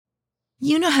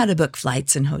You know how to book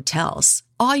flights and hotels.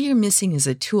 All you're missing is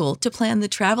a tool to plan the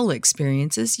travel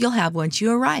experiences you'll have once you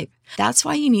arrive. That's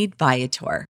why you need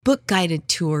Viator. Book guided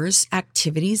tours,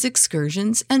 activities,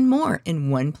 excursions, and more in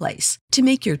one place to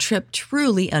make your trip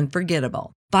truly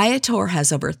unforgettable. Viator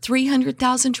has over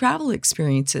 300,000 travel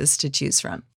experiences to choose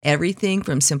from. Everything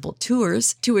from simple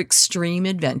tours to extreme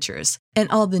adventures and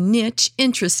all the niche,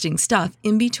 interesting stuff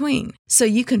in between. So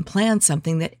you can plan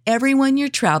something that everyone you're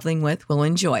traveling with will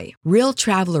enjoy. Real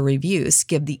traveler reviews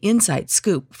give the inside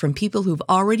scoop from people who've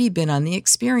already been on the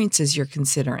experiences you're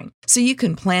considering. So you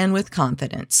can plan with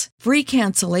confidence. Free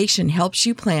cancellation helps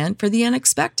you plan for the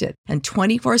unexpected. And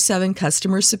 24/7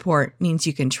 customer support means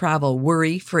you can travel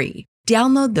worry-free.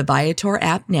 Download the Viator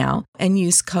app now and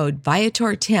use code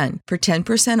Viator10 for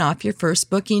 10% off your first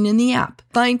booking in the app.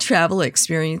 Find travel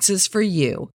experiences for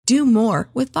you. Do more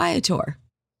with Viator.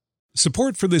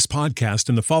 Support for this podcast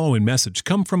and the following message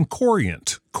come from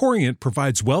Corient. Corient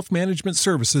provides wealth management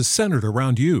services centered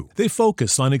around you. They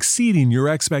focus on exceeding your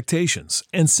expectations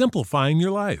and simplifying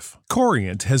your life.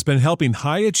 Corient has been helping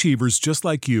high achievers just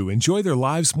like you enjoy their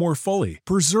lives more fully,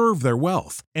 preserve their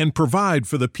wealth, and provide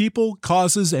for the people,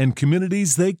 causes, and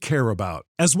communities they care about.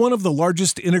 As one of the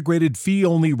largest integrated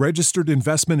fee-only registered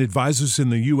investment advisors in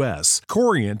the U.S.,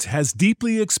 Corient has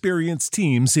deeply experienced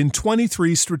teams in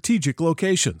 23 strategic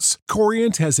locations.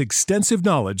 Corient has extensive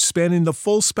knowledge spanning the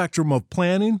full spectrum of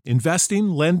planning, investing,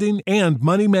 lending, and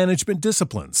money management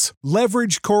disciplines.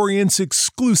 Leverage Corient's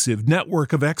exclusive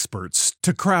network of experts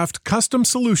to craft custom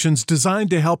solutions designed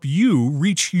to help you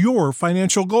reach your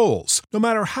financial goals, no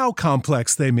matter how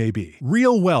complex they may be.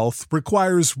 Real wealth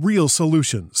requires real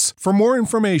solutions. For more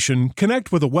information,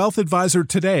 connect with a wealth advisor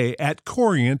today at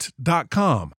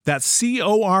Corient.com. That's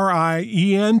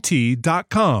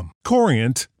Corient.com.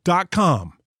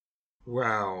 Corient.com.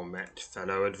 Well met,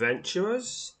 fellow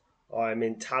adventurers. I am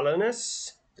in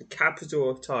Talonus, the capital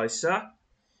of Tysa,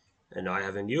 and I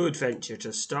have a new adventure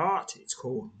to start. It's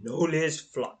called Nolia's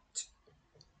Flight.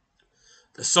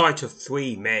 The sight of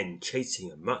three men chasing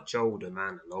a much older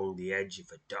man along the edge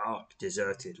of a dark,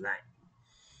 deserted lane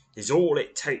is all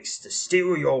it takes to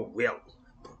steal your will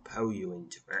and propel you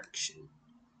into action.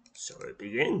 So it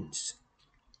begins.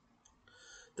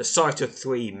 The sight of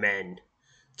three men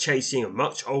chasing a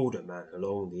much older man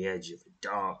along the edge of a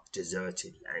dark,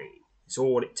 deserted lane is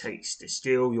all it takes to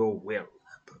steal your will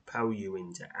and propel you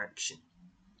into action.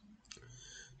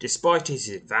 Despite his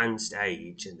advanced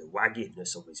age and the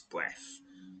waggedness of his breath,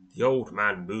 the old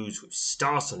man moves with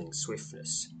startling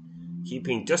swiftness,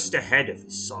 keeping just ahead of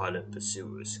his silent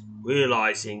pursuers,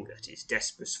 realizing that his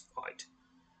desperate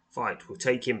fight will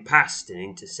take him past an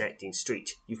intersecting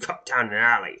street. You cut down an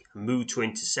alley and move to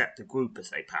intercept the group as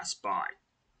they pass by.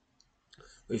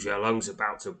 With your lungs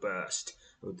about to burst,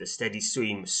 and with the steady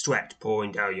stream of sweat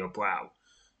pouring down your brow,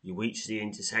 you reach the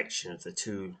intersection of the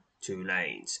two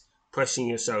lanes, pressing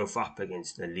yourself up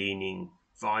against the leaning,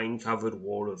 vine-covered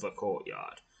wall of the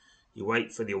courtyard. You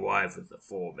wait for the arrival of the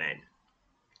four men,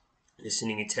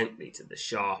 listening intently to the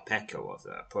sharp echo of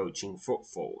their approaching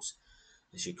footfalls.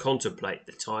 As you contemplate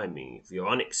the timing of your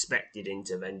unexpected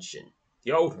intervention,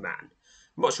 the old man,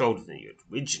 much older than you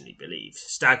had originally believed,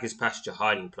 staggers past your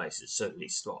hiding place and suddenly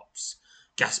stops.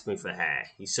 Gasping for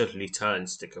air, he suddenly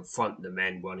turns to confront the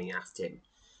men running after him.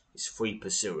 His three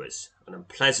pursuers, an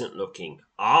unpleasant-looking,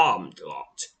 armed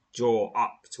lot, draw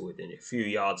up to within a few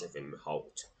yards of him and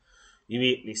halt. You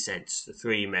immediately sense the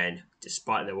three men,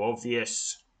 despite their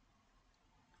obvious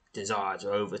desire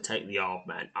to overtake the old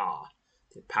man, are,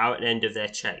 at the apparent end of their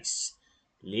chase,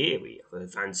 leery of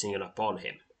advancing upon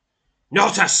him.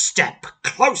 "Not a step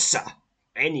closer,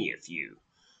 any of you,"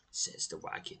 says the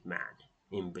ragged man,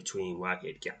 in between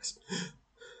ragged gasps.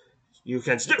 "You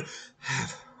can still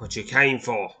have what you came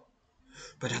for,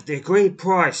 but at the agreed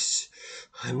price.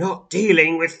 I'm not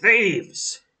dealing with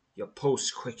thieves." Your pulse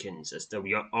quickens as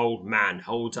the old man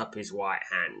holds up his right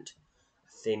hand.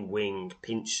 A thin wing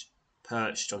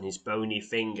perched on his bony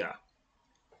finger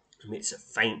emits a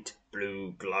faint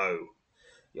blue glow.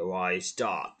 Your eyes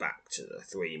dart back to the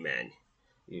three men.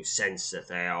 You sense that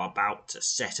they are about to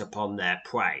set upon their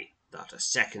prey. Without a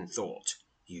second thought,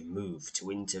 you move to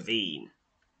intervene.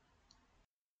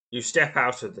 You step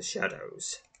out of the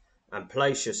shadows and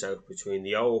place yourself between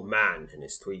the old man and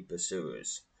his three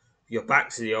pursuers. With your back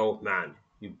to the old man,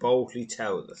 you boldly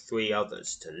tell the three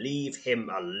others to leave him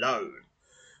alone,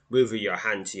 moving your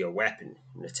hand to your weapon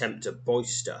in an attempt to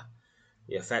bolster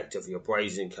the effect of your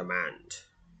brazen command.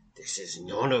 "This is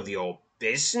none of your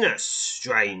business,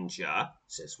 stranger,"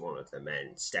 says one of the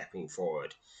men, stepping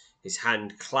forward. His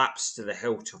hand claps to the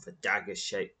hilt of a dagger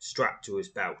strapped to his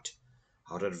belt.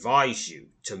 I'd advise you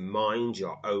to mind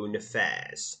your own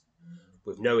affairs,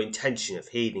 with no intention of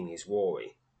heeding his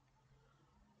warning.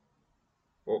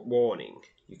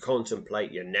 You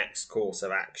contemplate your next course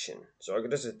of action. So I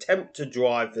could just attempt to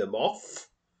drive them off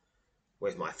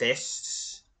with my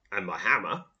fists and my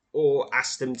hammer, or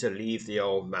ask them to leave the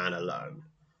old man alone.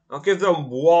 I'll give them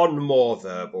one more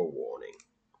verbal warning.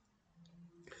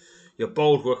 Your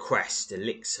bold request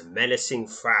elicits a menacing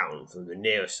frown from the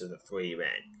nearest of the three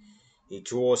men. He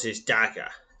draws his dagger,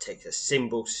 takes a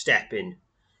single step in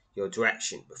your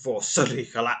direction before suddenly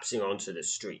collapsing onto the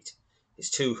street. His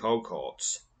two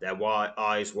cohorts, their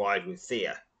eyes wide with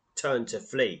fear, turn to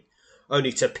flee,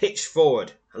 only to pitch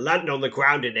forward and land on the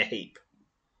ground in a heap.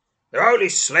 "They're only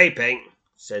sleeping,"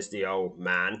 says the old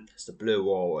man, as the blue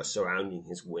aura surrounding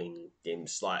his wing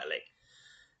dims slightly.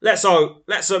 Let's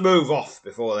move off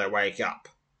before they wake up.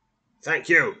 Thank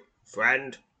you,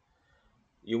 friend."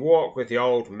 You walk with the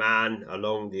old man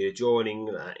along the adjoining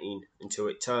lane until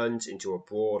it turns into a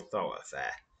broad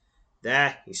thoroughfare.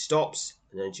 There he stops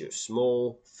and hands you a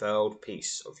small, furled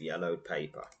piece of yellowed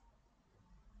paper.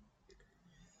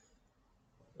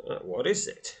 What is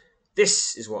it?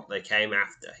 "This is what they came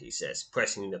after," he says,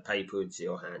 pressing the paper into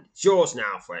your hand. "It's yours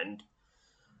now, friend.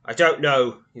 I don't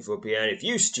know if it will be any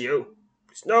use to you,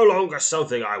 but it's no longer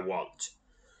something I want."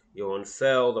 You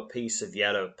unfurl the piece of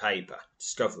yellow paper,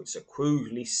 discover it's a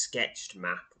crudely sketched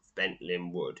map of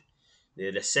Bentlim Wood.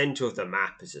 Near the centre of the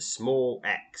map is a small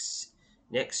X,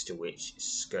 next to which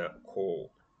is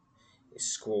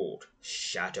scrawled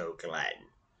Shadow Glen.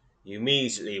 You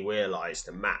immediately realise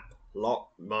the map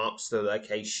marks the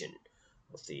location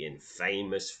of the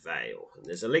infamous Vale, and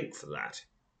there's a link for that.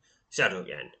 Shadow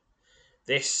Glen.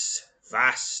 This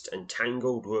vast and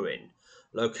tangled ruin,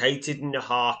 located in the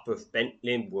heart of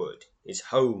Bentlim Wood, is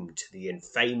home to the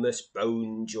infamous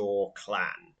Bonejaw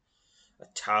clan. A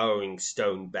towering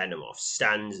stone behemoth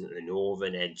stands at the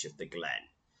northern edge of the glen.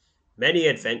 Many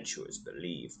adventurers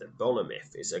believe that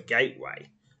Bonamith is a gateway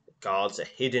that guards a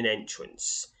hidden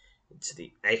entrance into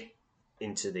the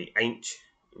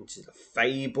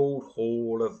fabled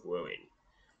Hall of Ruin.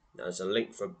 There's a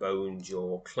link for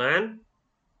Bonejaw clan,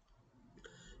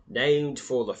 named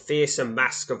for the fearsome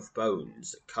mask of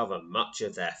bones that cover much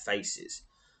of their faces,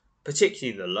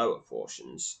 particularly the lower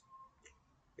portions.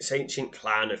 This ancient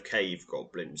clan of cave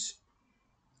goblins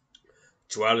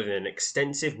dwell in an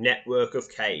extensive network of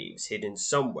caves hidden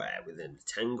somewhere within the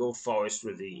tangled forest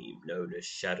ravine known as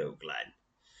Shadow Glen.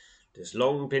 It has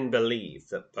long been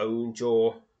believed that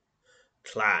Bonejaw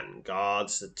clan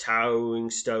guards the towering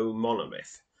stone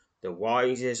monolith that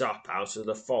rises up out of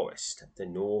the forest at the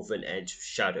northern edge of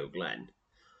Shadow Glen.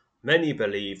 Many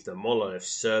believe the monolith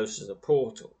serves as a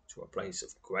portal to a place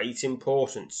of great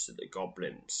importance to the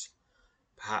goblins,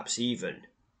 perhaps even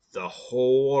the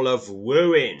Hall of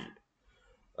Ruin.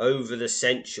 Over the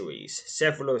centuries,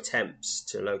 several attempts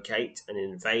to locate and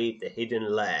invade the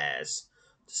hidden lairs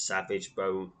of the savage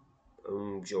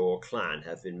Bonejaw clan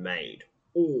have been made.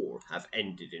 All have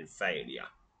ended in failure.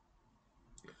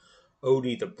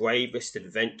 Only the bravest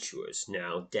adventurers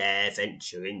now dare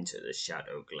venture into the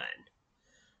Shadow Glen.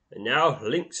 And now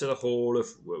linked to the Hall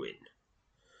of Ruin.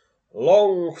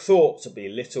 Long thought to be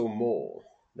little more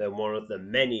than one of the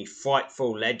many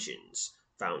frightful legends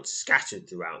found scattered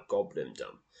throughout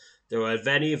Goblindom, there are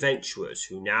many adventurers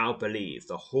who now believe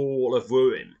the Hall of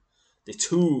Ruin, the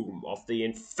tomb of the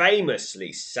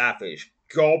infamously savage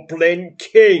Goblin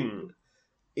King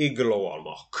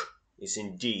Iglormok, is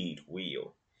indeed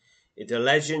real. If the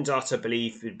legends are to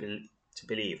believe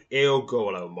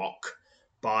Iglormok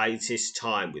bides his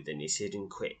time within his hidden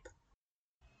crypt,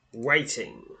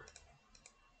 waiting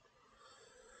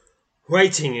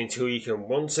until he can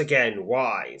once again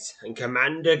rise and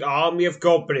command an army of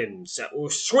goblins that will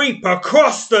sweep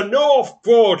across the North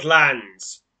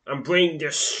Broadlands and bring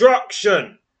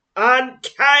destruction and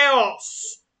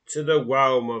chaos to the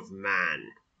realm of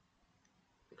man.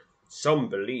 Some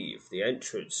believe the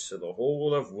entrance to the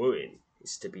Hall of Ruin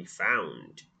is to be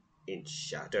found in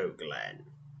Shadow Glen.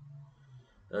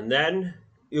 And then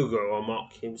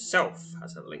Iglormok himself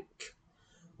has a link.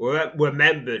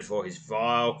 Remembered for his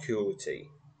vile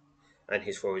cruelty and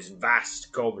for his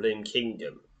vast goblin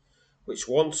kingdom, which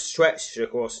once stretched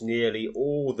across nearly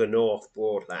all the North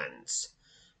Broadlands.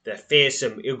 The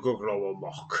fearsome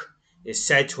Iglormok is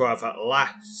said to have at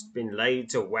last been laid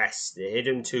to rest in a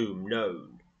hidden tomb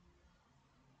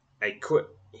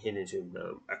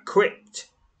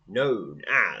known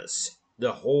as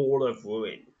the Hall of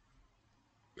Ruin.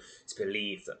 It's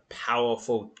believed that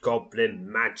powerful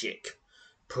goblin magic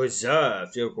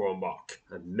preserved Iglormok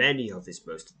and many of his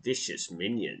most vicious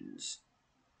minions.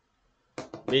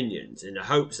 minions in the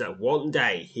hopes that one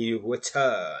day he will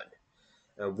return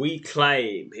and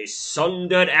reclaim his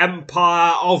sundered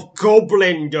empire of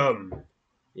goblindom.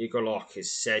 Eaglelock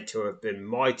is said to have been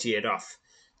mighty enough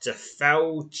to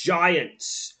fell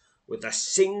giants with a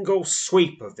single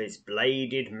sweep of his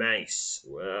bladed mace.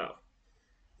 Well,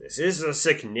 this is a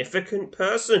significant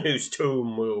person whose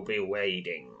tomb we'll be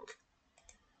raiding.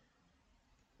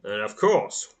 And of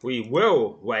course, we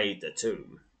will raid the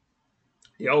tomb.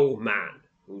 The old man,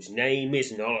 whose name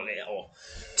is Nololil,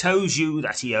 tells you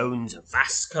that he owns a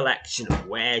vast collection of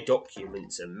rare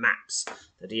documents and maps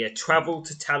that he had travelled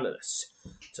to Talos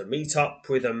to meet up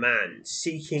with a man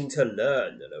seeking to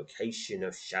learn the location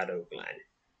of Shadowglen.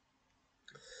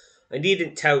 I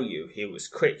needn't tell you he was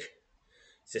quick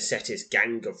to set his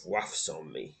gang of roughs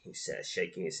on me, he says,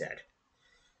 shaking his head.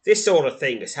 This sort of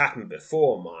thing has happened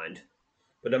before, mind,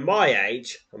 but at my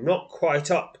age I'm not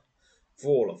quite up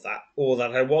for all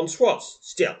that I once was.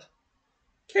 Still,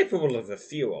 capable of a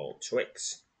few old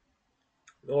tricks.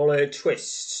 Nololil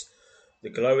twists the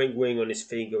glowing ring on his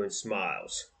finger and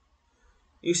smiles.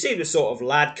 You seem the sort of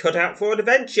lad cut out for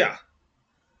adventure.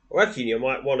 I reckon you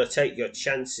might want to take your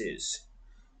chances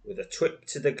with a trip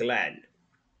to the Glen.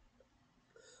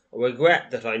 I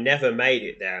regret that I never made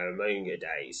it there among your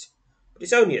days, but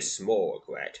it's only a small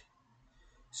regret.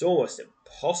 It's almost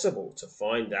impossible to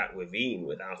find that ravine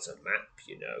without a map,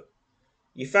 you know.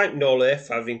 You thank Nololil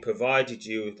for having provided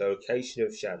you with the location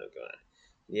of Shadowglen.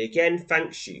 He again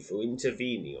thanks you for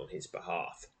intervening on his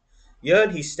behalf. You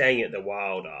learn he's staying at the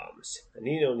Wild Arms, and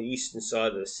in on the eastern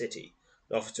side of the city,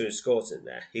 and offer to escort him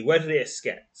there. He readily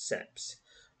accepts.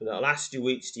 When at last you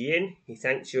reach the inn, he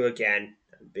thanks you again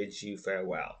and bids you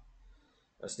farewell.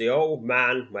 As the old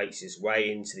man makes his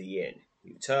way into the inn,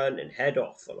 you turn and head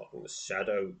off along the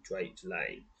shadow-draped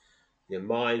lane, your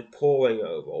mind poring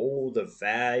over all the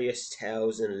various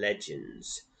tales and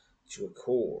legends to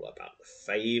recall about the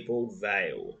fabled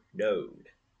vale known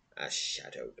as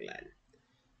Shadowglen.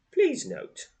 Please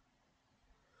note,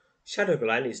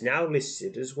 Shadowglen is now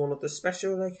listed as one of the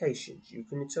special locations you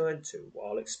can return to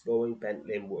while exploring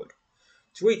Bentlin Wood.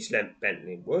 To reach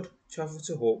Bentlin Wood, travel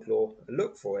to Hawklaw and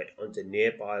look for it under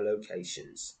nearby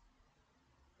locations.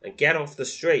 And get off the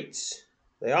streets.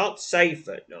 They aren't safe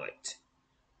at night.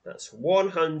 That's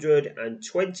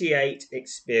 128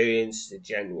 experience to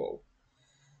general.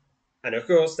 And of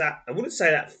course, that I wouldn't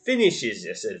say that finishes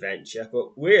this adventure,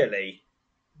 but really,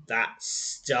 that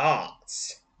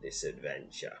starts this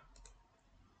adventure.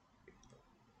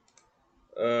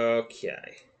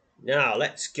 Okay, now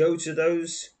let's go to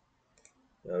those.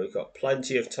 Now we've got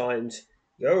plenty of time to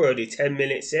go. We're already 10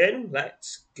 minutes in.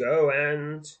 Let's go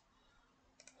and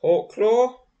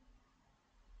Hawklaw,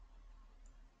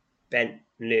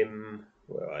 Bentlin.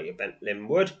 Where are you? Bentlin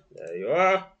Wood. There you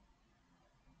are.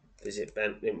 Visit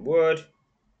Bentlin Wood.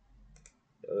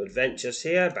 No adventures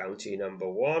here. Bounty number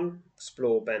 1.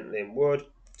 Explore Bentlin Wood.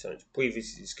 Turn to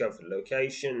previously discovered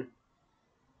location.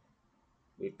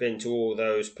 We've been to all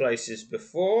those places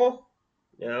before.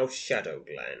 Now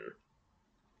Shadowglen.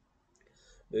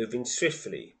 Moving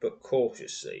swiftly but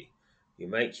cautiously, you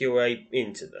make your way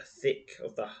into the thick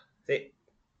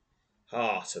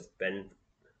heart of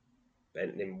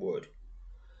Bentlin Wood.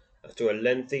 After a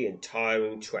lengthy and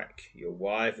tiring trek, you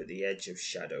arrive at the edge of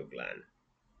Shadowglen.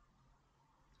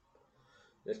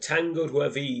 The tangled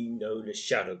ravine known as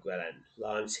Shadowglen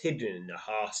lies hidden in the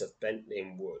heart of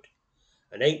Bentlin Wood,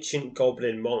 an ancient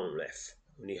goblin monolith,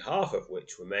 only half of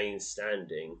which remains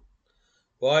standing,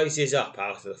 rises up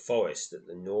out of the forest at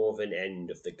the northern end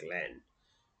of the glen.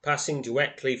 Passing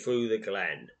directly through the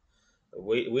glen, a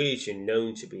region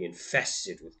known to be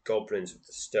infested with goblins of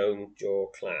the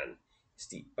Stonejaw clan, is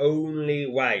the only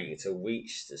way to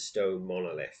reach the stone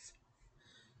monolith.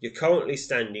 You're currently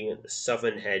standing at the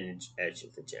southern edge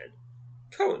of the glen.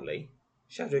 Currently,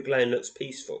 Shadowglen looks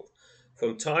peaceful.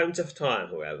 From time to time,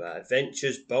 however,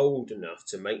 adventurers bold enough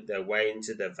to make their way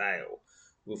into the vale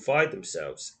will find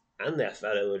themselves and their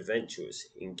fellow adventurers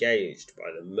engaged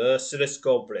by the merciless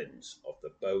goblins of the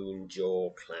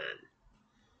Bonejaw clan.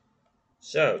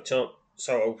 So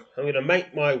I'm going to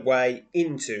make my way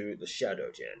into the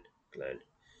Shadowglen.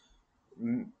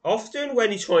 Often when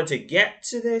you're trying to get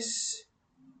to this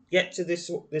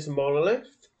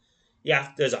monolith,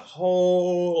 there's a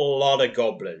whole lot of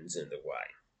goblins in the way,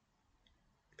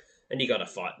 and you got to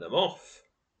fight them off.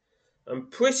 I'm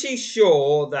pretty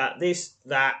sure that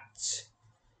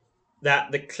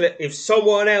if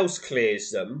someone else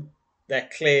clears them, they're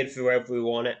cleared for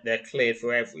everyone.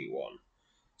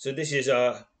 So this is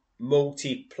a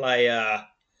multiplayer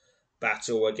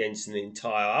battle against an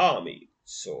entire army,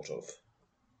 sort of.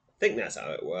 I think that's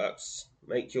how it works.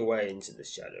 Make your way into the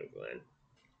Shadow Glen.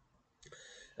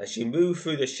 As you move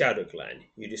through the Shadow Glen,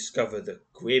 you discover the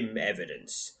grim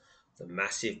evidence of the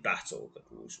massive battle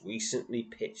that was recently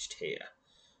pitched here.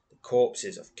 The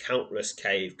corpses of countless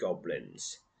cave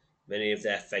goblins, many of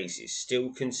their faces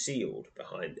still concealed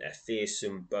behind their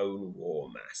fearsome bone war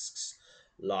masks,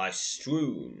 lie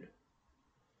strewn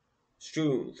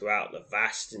throughout the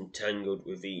vast and tangled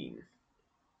ravine.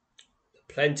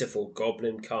 The plentiful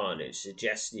goblin carnage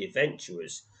suggests the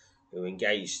adventurers who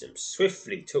engaged them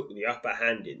swiftly took the upper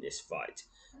hand in this fight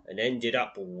and ended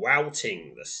up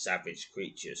routing the savage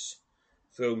creatures.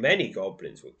 Though many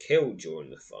goblins were killed during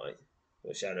the fight,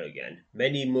 the Shadow again,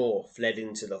 many more fled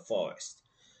into the forest,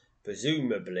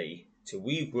 presumably to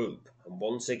regroup and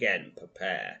once again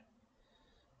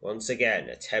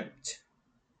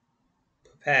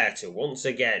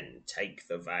take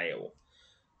the Vale.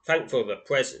 Thankful at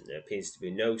present there appears to be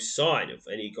no sign of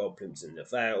any goblins in the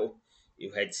Vale.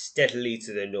 You head steadily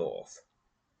to the north,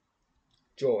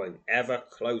 drawing ever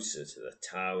closer to the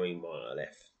towering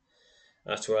monolith.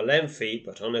 After a lengthy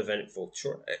but uneventful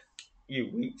trek, you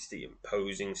reach the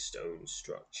imposing stone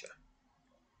structure.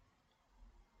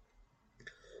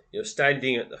 You're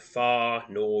standing at the far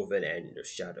northern end of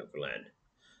Shadow Glen,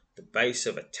 the base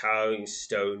of a towering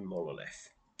stone monolith.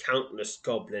 Countless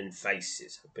goblin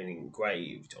faces have been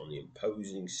engraved on the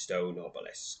imposing stone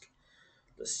obelisk.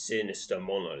 The sinister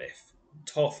monolith,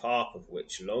 the top half of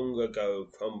which long ago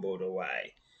crumbled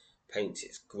away, paints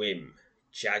its grim,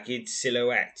 jagged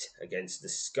silhouette against the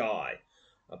sky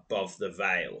above the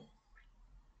Vale.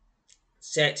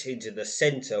 Set into the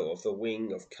centre of the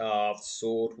wing of carved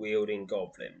sword-wielding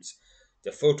goblins,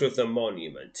 the foot of the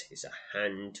monument is a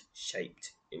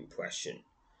hand-shaped impression.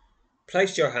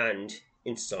 Place your hand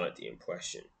inside the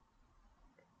impression.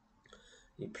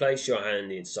 You place your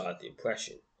hand inside the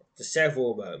impression. After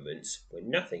several moments, when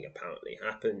nothing apparently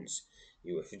happens,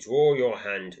 you withdraw your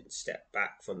hand and step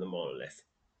back from the monolith.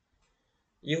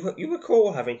 You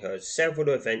recall having heard several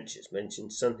adventures mention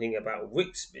something about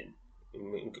Rixbin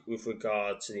with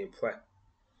regard to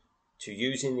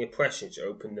using the impression to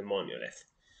open the monolith.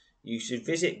 You should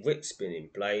visit Rixbin in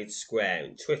Blade Square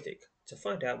in Trithik to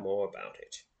find out more about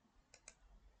it.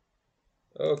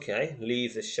 Okay,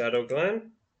 leave the Shadow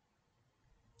Glen.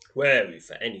 Wary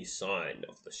for any sign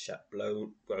of the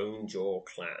Bonejaw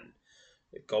clan,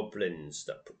 the goblins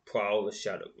that prowl the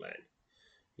Shadow Glen.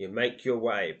 You make your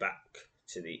way back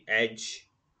to the edge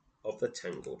of the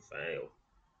Tangled Vale.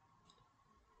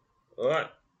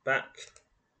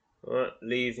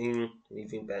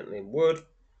 Leaving Bentley Wood.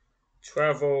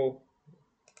 Travel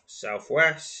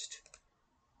southwest,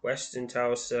 Western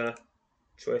Tulsa,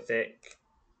 Trithik.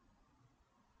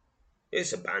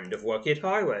 It's a band of rugged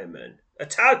highwaymen.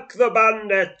 Attack the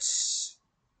bandits!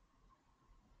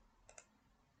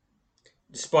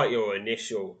 Despite your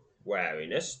initial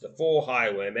wariness, the 4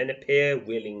 highwaymen appear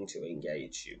willing to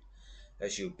engage you.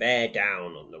 As you bear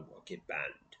down on the rugged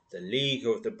band, the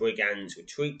leader of the brigands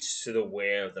retreats to the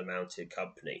rear of the mounted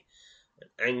company and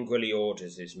angrily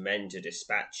orders his men to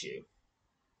dispatch you.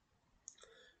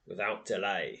 Without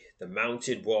delay, the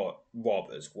mounted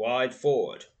robbers ride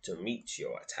forward to meet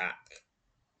your attack.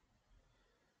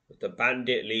 With the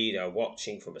bandit leader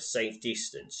watching from a safe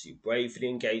distance, you bravely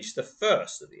engage the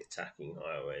first of the attacking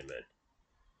highwaymen.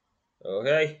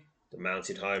 Okay, the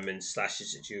mounted highwayman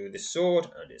slashes at you with his sword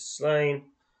and is slain.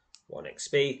 1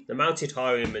 XP. The mounted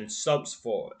highwayman slumps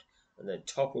forward and then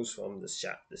topples from the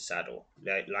saddle,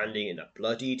 landing in a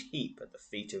bloodied heap at the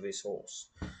feet of his horse.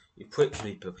 You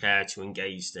quickly prepare to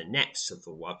engage the next of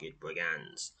the rugged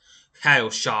brigands. Hail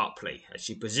sharply as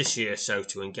you position yourself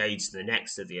to engage the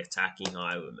next of the attacking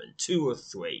highwaymen. 2 or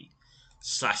 3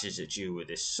 slashes at you with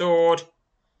his sword,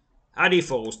 and he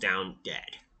falls down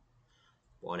dead.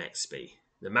 1 XP.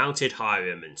 The mounted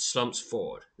highwayman slumps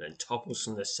forward, then topples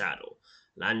from the saddle,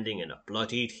 landing in a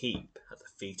bloodied heap at the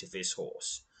feet of his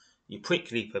horse. You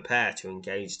quickly prepare to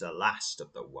engage the last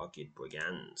of the rugged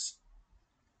brigands.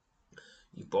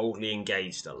 You boldly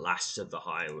engage the last of the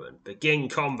highwaymen. Begin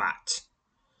combat!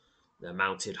 The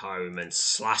mounted highwayman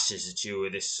slashes at you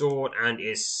with his sword and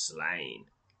is slain.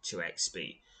 2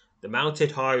 XP. The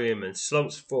mounted highwayman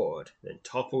slumps forward, then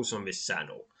topples from his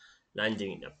saddle,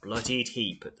 landing in a bloodied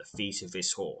heap at the feet of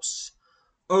his horse.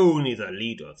 Only the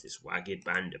leader of this ragged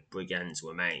band of brigands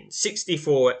remains.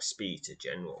 64 XP to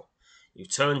General. You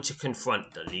turn to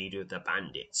confront the leader of the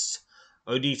bandits,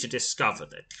 only to discover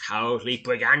that the cowardly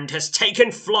brigand has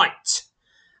taken flight.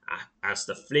 As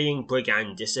the fleeing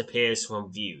brigand disappears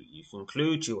from view, you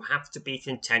conclude you have to be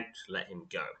content to let him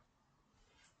go.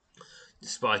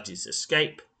 Despite his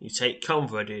escape, you take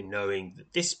comfort in knowing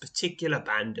that this particular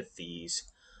band of thieves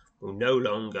will no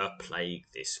longer plague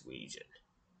this region.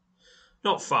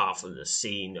 Not far from the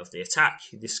scene of the attack,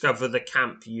 you discover the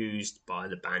camp used by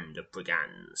the band of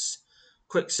brigands.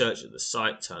 Quick search of the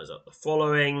site turns up the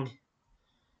following: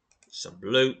 some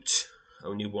loot,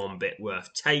 only one bit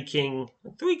worth taking,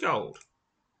 and 3 gold.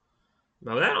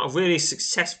 Now, they're not really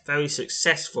very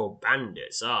successful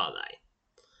bandits, are they?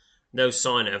 No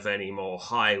sign of any more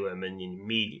highwaymen in the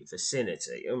immediate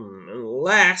vicinity,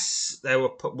 unless they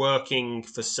were working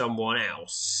for someone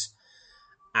else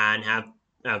and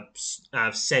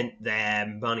have sent their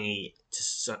money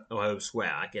to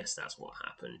elsewhere. I guess that's what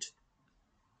happened.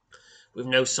 With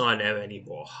no sign of any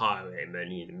more highwaymen in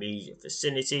the immediate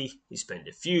vicinity, you spend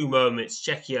a few moments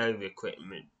checking over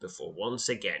equipment before once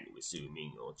again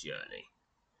resuming your journey.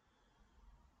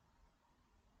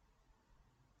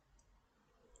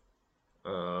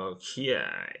 Okay,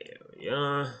 here we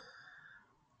are.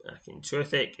 Back in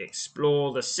Trithic,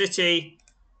 explore the city.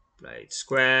 Blade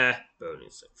Square,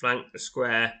 bonus flank the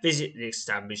square. Visit the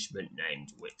establishment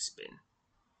named Wickspin.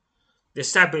 The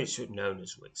establishment known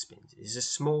as Wickspin is a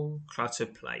small,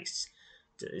 cluttered place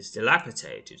that is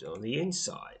dilapidated on the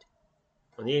inside.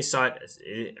 On the inside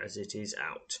as it is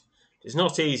out. It is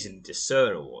not easily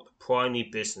discernible what the primary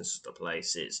business of the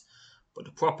place is, but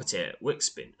the proprietor at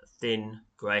Wickspin, a thin,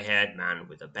 grey-haired man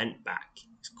with a bent back,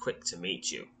 is quick to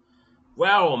meet you.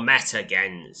 "Well met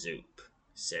again, Zoop,"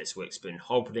 says Wickspin,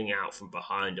 hobbling out from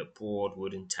behind a broad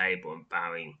wooden table and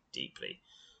bowing deeply.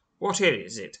 "What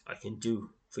is it I can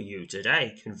do for you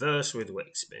today?" Converse with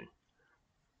Wickspin.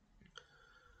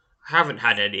 "I haven't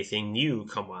had anything new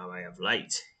come my way of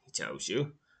late," he tells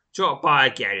you. "Drop by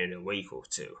again in a week or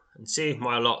two, and see if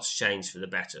my lot's changed for the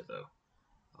better, though.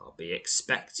 I'll be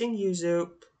expecting you,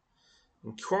 Zoop.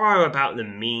 Inquire about the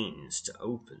means to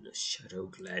open the Shadow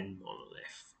Glen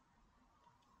monolith."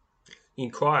 The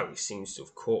inquiry seems to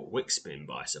have caught Wickspin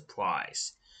by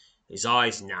surprise. His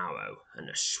eyes narrow, and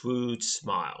a shrewd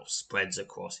smile spreads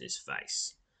across his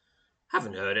face.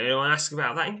 "Haven't heard anyone ask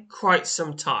about that in quite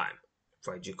some time.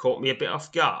 Afraid you caught me a bit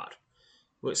off guard."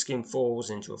 Wickspin falls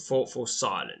into a thoughtful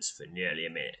silence for nearly a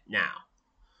minute. "Now,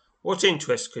 what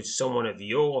interest could someone of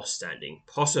your standing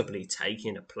possibly take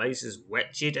in a place as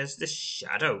wretched as the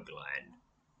Shadow Glen?"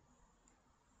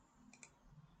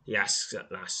 he asks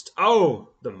at last.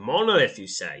 "Oh, the monolith, you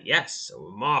say? Yes, a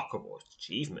remarkable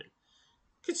achievement,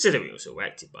 considering it was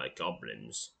erected by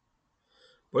goblins.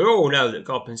 We all know that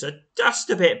goblins are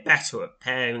just a bit better at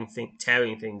tearing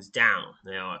things down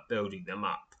than they are at building them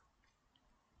up.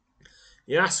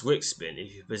 You ask Wickspin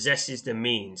if he possesses the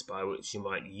means by which you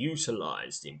might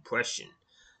utilize the impression,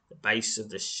 the base of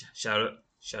the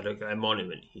Shadow Glen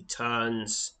monument. He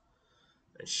turns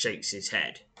and shakes his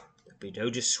head. "There'll be no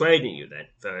dissuading you then.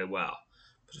 Very well.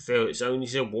 But I feel it's only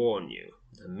to warn you.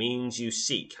 The means you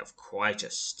seek have quite a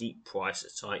steep price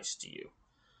attached to you.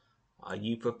 Are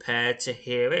you prepared to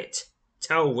hear it?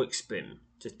 Tell Wickspin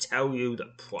to tell you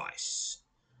the price."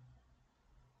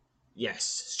 "Yes,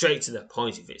 straight to the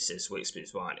point of it," says Wickspin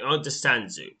smiling. "I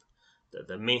understand, Zoop, that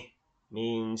the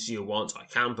means you want I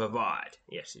can provide.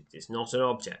 Yes, it is not an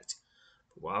object,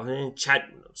 but rather an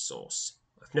enchantment of sorts.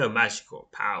 I have no magical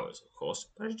powers, of course,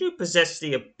 but I do possess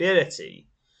the ability,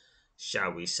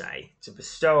 shall we say, to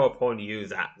bestow upon you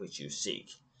that which you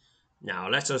seek. Now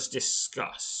let us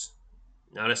discuss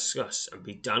and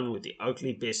be done with the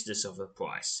ugly business of the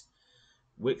price."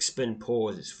 Wickspin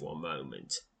pauses for a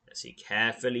moment as he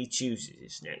carefully chooses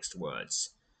his next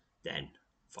words. Then,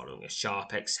 following a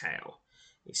sharp exhale,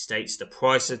 he states the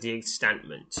price of the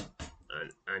enchantment,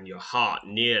 and your heart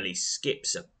nearly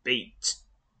skips a beat.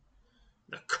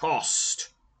 "The cost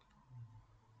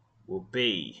will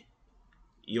be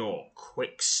your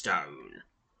Quickstone."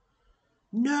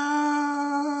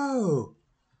 "No!"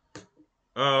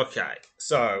 Okay,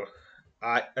 so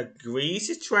I agree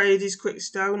to trade his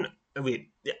Quickstone.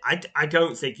 I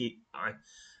don't think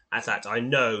in fact, I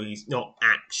know he's not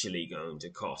actually going to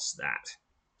cost that.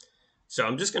 So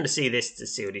I'm just going to see this to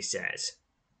see what he says.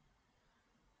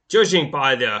 "Judging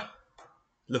by the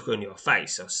look on your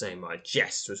face, I'll say my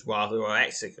jest was rather well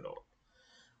executed.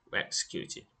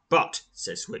 But,"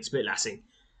 says Wickspin, laughing.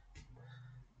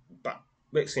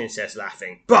 Wickspin says,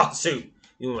 laughing, "But, Zoop,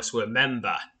 you must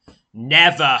remember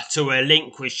never to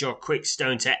relinquish your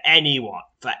Quickstone to anyone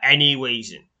for any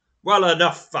reason." "Well,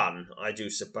 enough fun, I do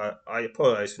suppose. I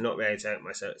apologise for not being able to take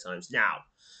myself at times. Now,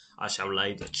 I shall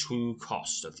lay the true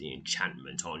cost of the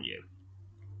enchantment on you.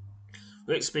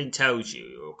 Wickspin tells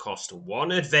you it will cost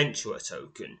 1 adventurer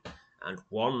token and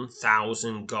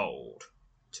 1,000 gold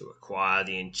to acquire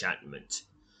the enchantment.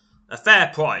 A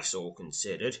fair price, all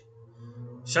considered.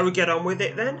 Shall we get on with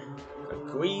it then?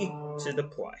 Agree to the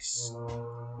price."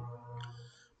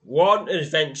 1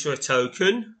 adventurer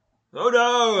token. Oh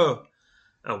no!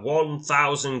 And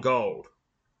 1,000 gold.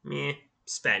 Meh,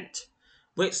 spent.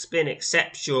 Wickspin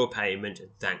accepts your payment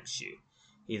and thanks you.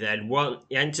 He then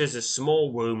enters a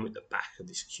small room at the back of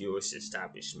this curious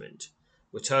establishment,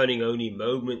 returning only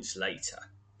moments later,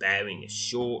 bearing a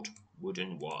short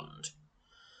wooden wand.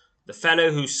 The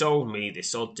fellow who sold me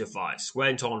this odd device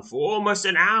went on for almost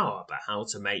an hour about how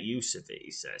to make use of it,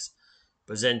 he says,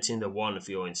 presenting the wand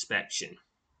for your inspection.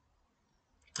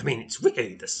 I mean, it's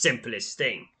really the simplest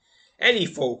thing. Any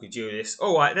fool could do this.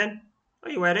 All right, then.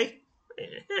 Are you ready?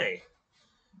 Hey.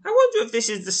 I wonder if this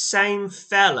is the same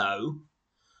fellow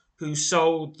who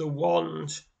sold the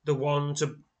wand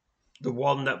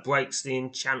that breaks the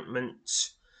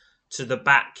enchantment to the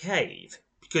Bat Cave.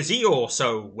 Because he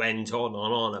also went on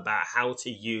and on about how to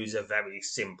use a very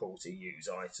simple to use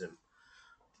item.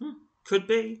 Could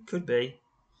be.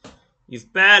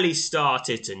 You've barely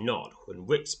started to nod when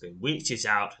Wickspin reaches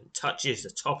out and touches the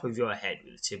top of your head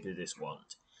with the tip of this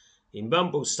wand. He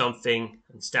mumbles something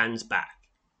and stands back,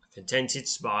 a contented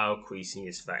smile creasing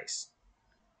his face.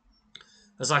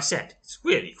 As I said, it's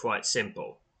really quite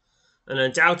simple, and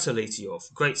undoubtedly to your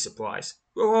great surprise,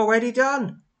 we're already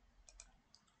done.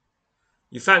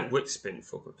 You thank Wickspin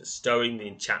for bestowing the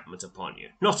enchantment upon you.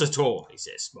 Not at all, he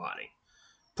says, smiling.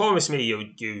 Promise me you'll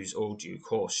use all due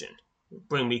caution. It will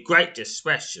bring me great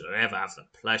distress should I ever have the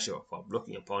pleasure of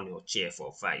looking upon your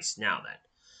cheerful face. Now then,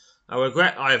 I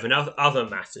regret I have other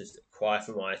matters that require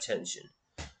for my attention.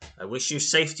 I wish you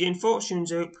safety and fortune,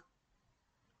 Zoop.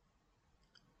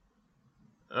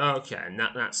 Okay, and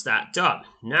that's that done.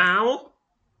 Now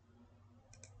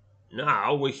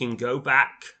we can go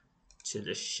back to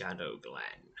the Shadow Glen.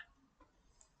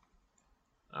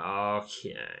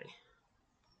 Okay.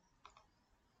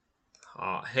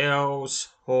 Hart Hills,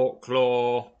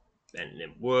 Hawklaw,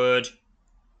 Bentling Wood.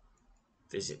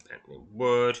 Visit Bentling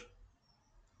Wood.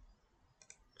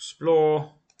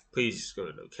 Explore. Please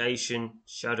discover location.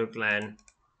 Shadow Glen.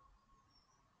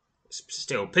 It's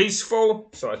still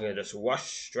peaceful, so I can just rush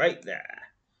straight there.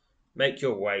 Make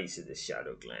your way to the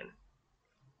Shadow Glen.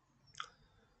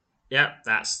 Yep,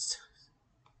 that's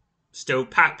still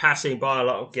passing by a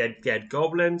lot of dead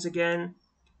goblins again.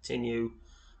 Continue.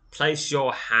 Place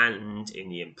your hand in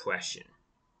the impression.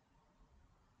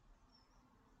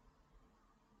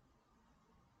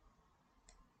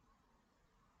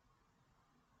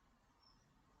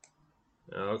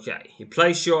 Okay, you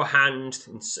place your hand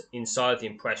inside the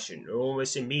impression, and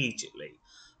almost immediately,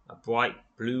 a bright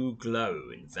blue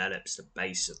glow envelops the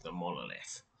base of the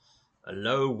monolith. A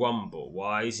low rumble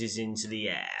rises into the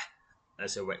air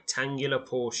as a rectangular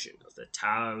portion of the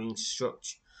towering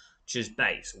structure's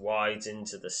base wides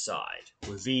into the side,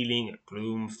 revealing a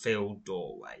gloom-filled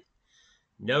doorway.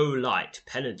 No light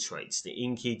penetrates the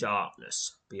inky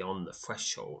darkness beyond the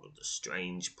threshold of the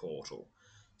strange portal.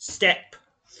 Step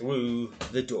through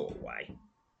the doorway.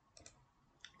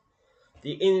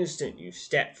 The instant you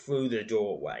step through the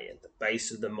doorway at the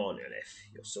base of the monolith,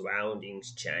 your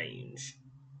surroundings change.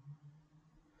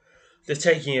 After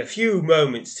taking a few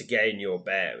moments to gain your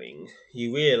bearing,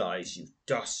 you realise you've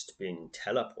just been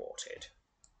teleported.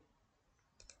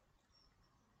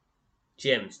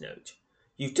 GM's note.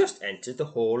 You've just entered the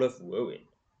Hall of Ruin.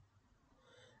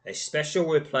 A special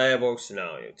replayable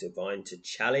scenario designed to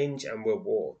challenge and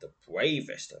reward the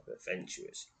bravest of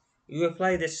adventurers. You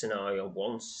replay this scenario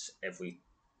once every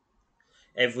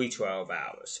 12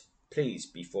 hours. Please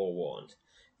be forewarned.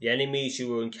 The enemies you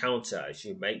will encounter as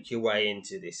you make your way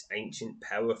into this ancient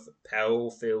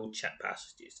peril-filled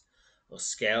passages are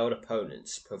scaled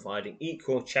opponents, providing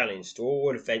equal challenge to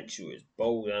all adventurers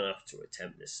bold enough to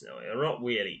attempt this scenario. They're not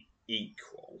really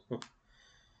equal.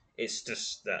 It's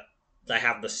just that they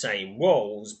have the same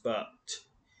roles, but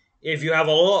if you have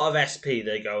a lot of SP,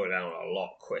 they go down a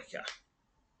lot quicker.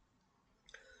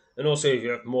 And also, if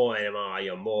you have more NMR,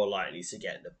 you're more likely to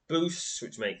get the boosts,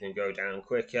 which make them go down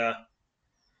quicker.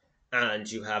 And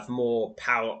you have more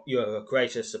power, you have a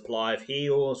greater supply of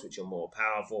heals, which are more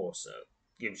powerful, so it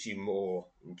gives you more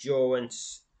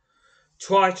endurance.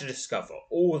 Try to discover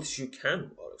all that you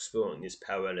can while exploring this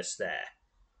perilous lair.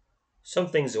 Some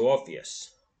things are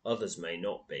obvious, others may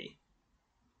not be.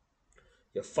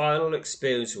 Your final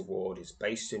experience reward is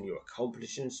based on your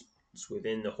accomplishments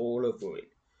within the Hall of Ruin.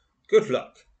 Good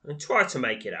luck, and try to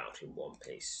make it out in one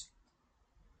piece.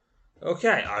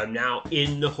 Okay, I'm now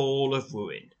in the Hall of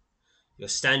Ruin. You're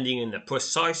standing in the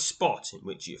precise spot in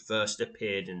which you first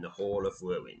appeared in the Hall of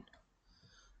Ruin.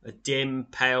 A dim,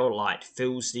 pale light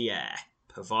fills the air,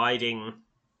 providing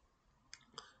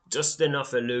just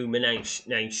enough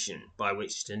illumination by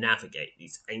which to navigate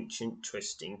these ancient,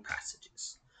 twisting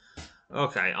passages.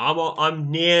 Okay,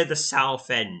 I'm near the south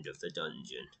end of the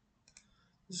dungeon.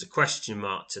 There's a question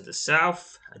mark to the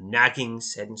south. A nagging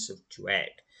sense of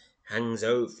dread hangs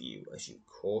over you as you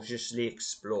cautiously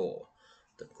explore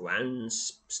the grand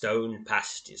stone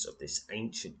passages of this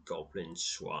ancient goblin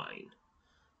shrine.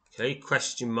 Okay,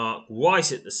 question mark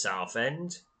right at the south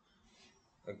end.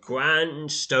 A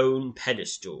grand stone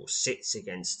pedestal sits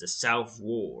against the south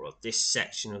wall of this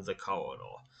section of the corridor,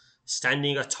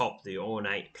 standing atop the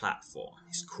ornate platform,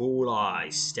 his cool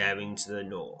eyes staring to the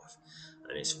north,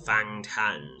 and his fanged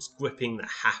hands gripping the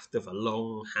haft of a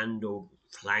long-handled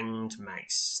flanged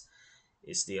mace,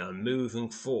 is the unmoving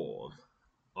form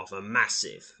of a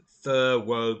massive,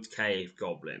 fur-robed cave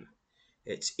goblin.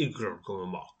 It's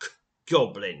Iglagurmok,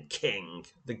 Goblin King,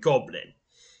 the Goblin.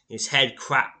 His head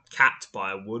capped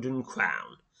by a wooden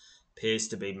crown appears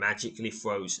to be magically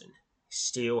frozen. His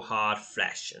steel-hard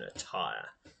flesh and attire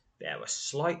bear a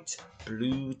slight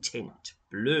blue tint.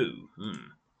 Blue.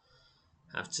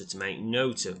 Have to make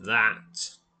note of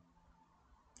that.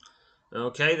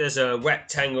 Okay, there's a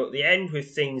rectangle at the end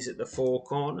with things at the four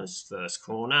corners. First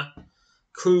corner.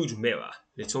 Crude mirror,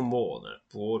 little more than a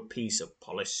broad piece of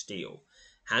polished steel,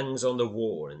 hangs on the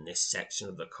wall in this section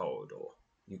of the corridor.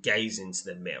 You gaze into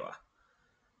the mirror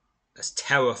as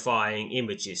terrifying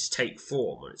images take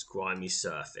form on its grimy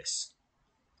surface.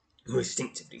 You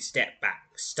instinctively step back,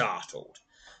 startled,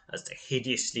 as the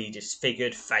hideously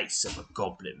disfigured face of a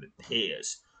goblin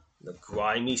appears on the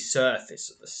grimy surface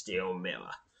of the steel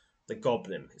mirror. The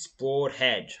goblin, its broad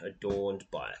head adorned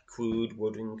by a crude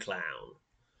wooden crown,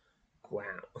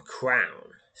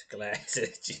 glares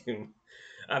at you.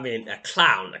 I mean, a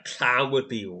clown would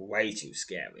be way too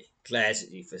scary. Glares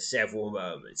at you for several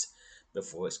moments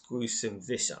before its gruesome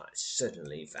visage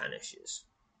suddenly vanishes.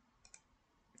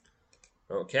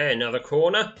 Okay, another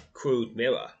corner. Crude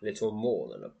mirror, little more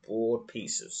than a broad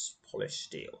piece of polished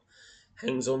steel,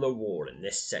 hangs on the wall in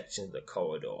this section of the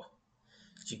corridor.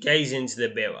 As you gaze into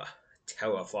the mirror, a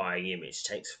terrifying image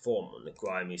takes form on the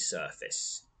grimy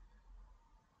surface.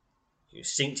 You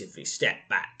instinctively step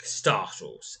back,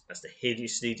 startled, as the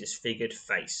hideously disfigured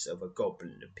face of a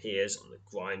goblin appears on the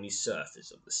grimy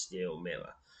surface of the steel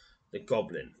mirror. The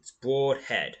goblin, its broad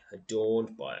head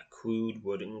adorned by a crude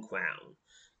wooden crown,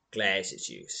 glares at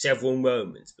you several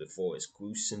moments before its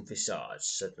gruesome visage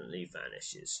suddenly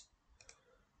vanishes.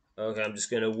 Okay, I'm just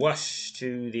going to rush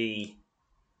to the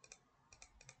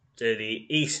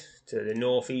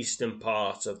northeastern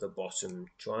part of the bottom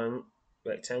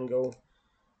rectangle.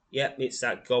 Yep, it's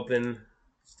that goblin.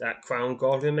 It's that crown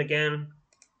goblin again.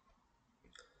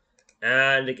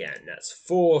 And again, that's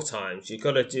 4 times. You've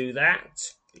got to do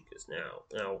that. Because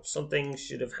now something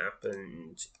should have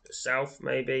happened to the south,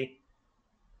 maybe.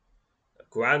 A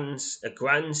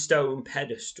grand stone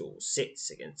pedestal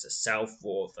sits against the south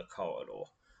wall of the corridor.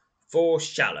 4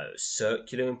 shallow,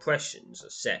 circular impressions are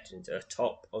set into the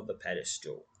top of the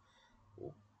pedestal.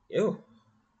 Ew,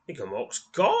 Iglagurmok's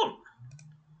gone.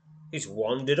 He's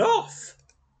wandered off.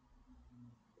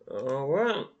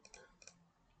 Alright.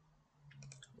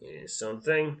 Here's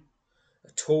something.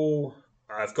 A tall...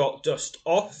 I've got just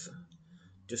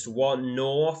one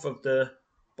north of the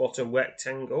bottom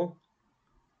rectangle.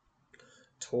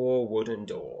 Tall wooden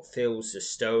door fills the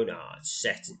stone arch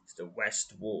set into the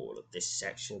west wall of this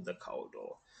section of the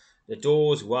corridor. The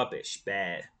door's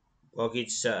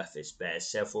rugged surface bears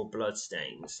several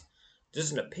bloodstains.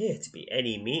 Doesn't appear to be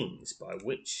any means by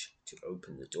which to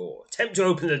open the door. Attempt to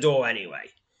open the door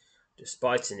anyway.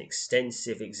 Despite an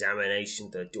extensive examination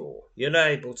of the door, you're not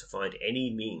able to find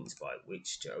any means by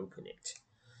which to open it.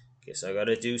 Guess I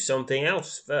gotta do something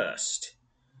else first.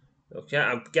 Okay,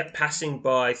 I'm passing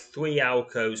by 3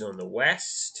 alcoves on the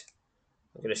west.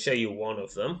 I'm going to show you one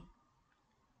of them.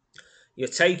 You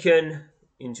step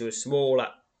into a small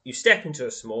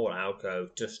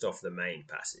alcove just off the main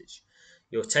passage.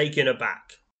 You're taken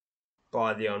aback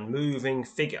by the unmoving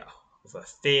figure of a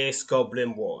fierce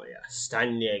goblin warrior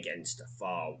standing against a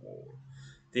far wall.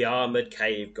 The armoured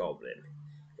cave goblin,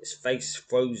 his face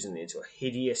frozen into a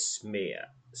hideous sneer,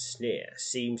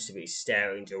 seems to be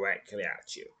staring directly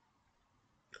at you.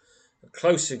 A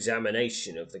close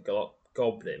examination of the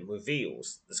goblin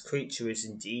reveals that this creature is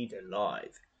indeed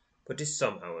alive, but is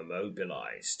somehow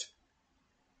immobilized.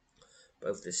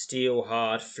 Both the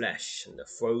steel-hard flesh and the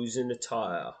frozen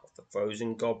attire of the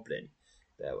frozen goblin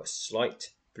bear a slight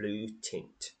blue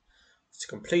tint. After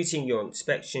completing your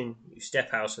inspection, you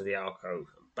step out of the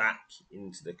alcove and back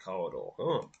into the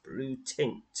corridor. Blue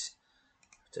tint.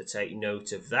 To take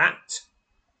note of that.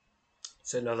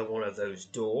 It's another one of those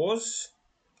doors.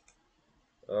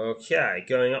 Okay,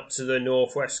 going up to the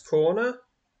northwest corner.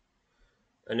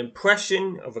 An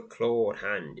impression of a clawed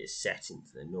hand is set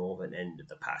into the northern end of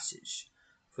the passage.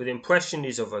 For the impression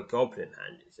is of a goblin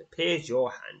hand, it appears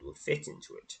your hand would fit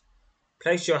into it.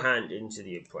 Place your hand into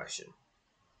the impression.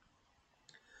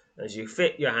 As you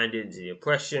fit your hand into the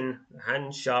impression, the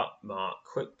hand-sharp mark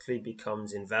quickly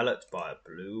becomes enveloped by a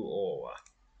blue aura.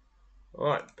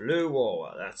 Alright, blue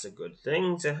aura, that's a good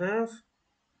thing to have.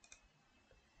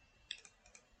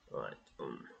 Right,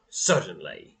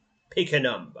 suddenly, pick a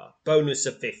number, bonus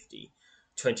of 50.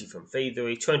 20 from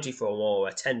thievery, 20 from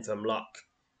aura, 10 from luck.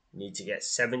 You need to get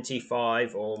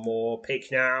 75 or more,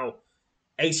 pick now.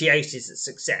 88 is a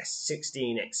success,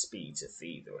 16 XP to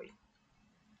thievery.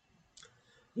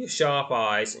 Your sharp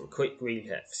eyes and quick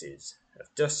reflexes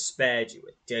have just spared you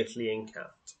a deadly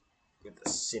encounter with a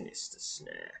sinister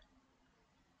snare.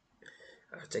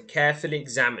 After carefully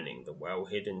examining the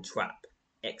well-hidden trap,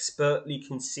 expertly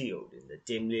concealed in the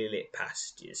dimly lit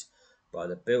passages by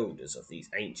the builders of these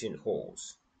ancient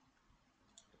halls,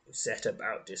 you set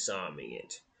about disarming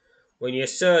it. When you're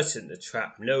certain the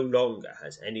trap no longer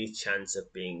has any chance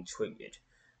of being triggered,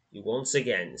 you once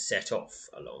again set off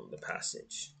along the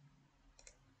passage.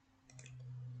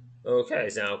 Okay,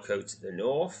 there's an alcove to the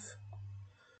north.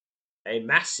 A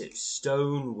massive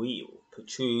stone wheel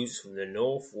protrudes from the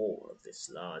north wall of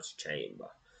this large chamber.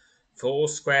 4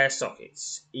 square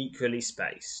sockets, equally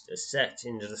spaced, are set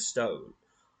into the stone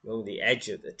along the edge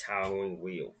of the towering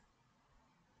wheel.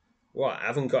 Well, I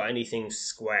haven't got anything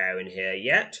square in here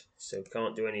yet, so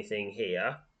can't do anything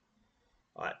here.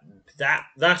 Right,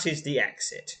 that is the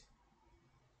exit.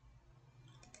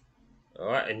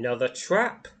 Alright, another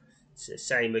trap. It's the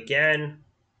same again.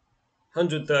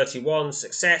 131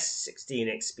 success, 16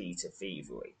 XP to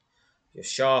thievery. Your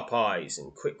sharp eyes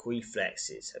and quick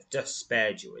reflexes have just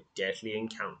spared you a deadly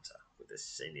encounter with a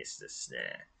sinister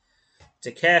snare.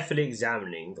 After carefully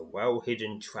examining the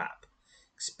well-hidden trap,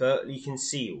 expertly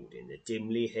concealed in the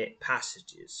dimly lit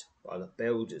passages by the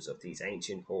builders of these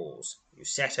ancient halls, you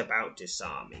set about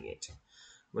disarming it.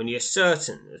 When you're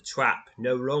certain the trap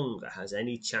no longer has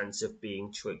any chance of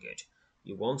being triggered,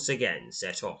 you once again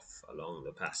set off along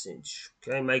the passage.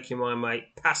 Okay, making my way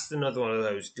past another one of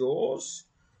those doors,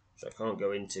 which I can't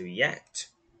go into yet.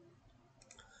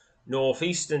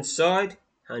 Northeastern side,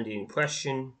 handy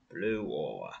impression, blue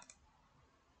aura.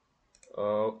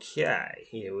 Okay,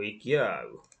 here we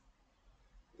go.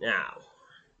 Now,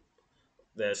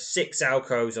 there's 6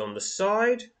 alcoves on the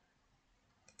side.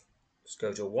 Let's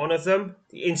go to one of them.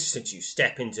 The instant you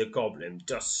step into goblin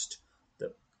dust,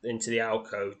 into the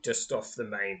alcove just off the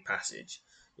main passage,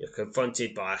 you're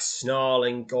confronted by a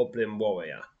snarling goblin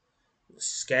warrior. The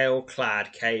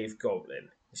scale-clad cave goblin,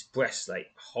 his breastplate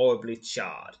horribly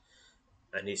charred,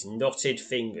 and his knotted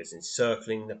fingers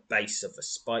encircling the base of a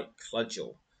spiked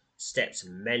cudgel, steps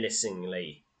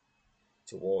menacingly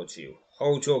towards you.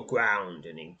 Hold your ground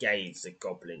and engage the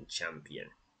goblin champion.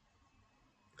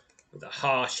 With a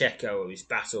harsh echo of his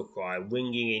battle cry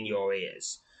ringing in your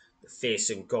ears, the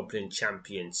fearsome goblin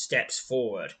champion steps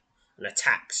forward and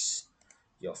attacks.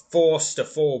 You're forced to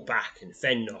fall back and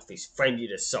fend off his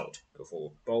frenzied assault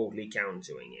before boldly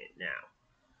countering it now.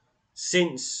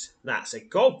 Since that's a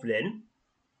goblin,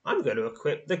 I'm going to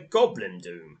equip the Goblin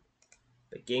Doom.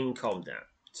 Begin combat.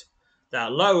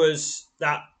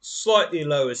 That slightly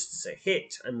lowers the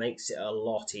hit and makes it a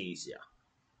lot easier.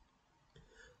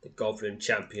 The Goblin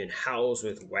Champion howls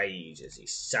with rage as he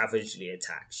savagely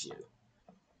attacks you.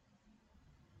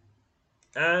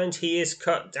 And he is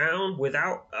cut down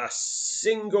without a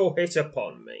single hit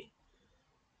upon me.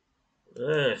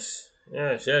 Yes,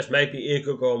 maybe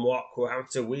Igor will have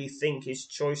to rethink his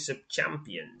choice of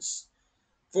champions.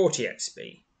 40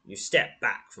 XP. You step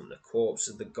back from the corpse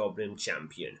of the Goblin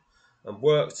Champion and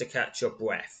work to catch your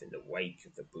breath in the wake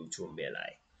of the brutal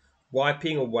melee,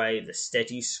 wiping away the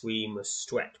steady stream of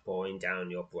sweat pouring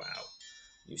down your brow.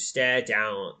 You stare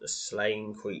down at the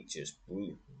slain creature's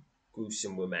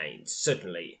gruesome remains.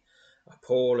 Suddenly, a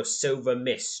pall of silver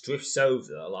mist drifts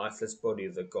over the lifeless body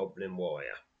of the goblin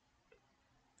warrior.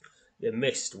 The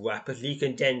mist rapidly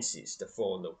condenses to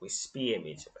form the wispy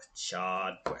image of a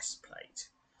charred breastplate.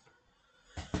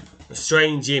 The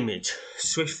strange image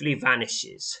swiftly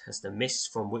vanishes as the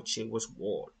mist from which it was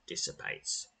worn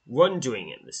dissipates.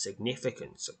 Wondering at the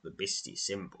significance of the misty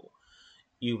symbol,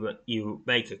 you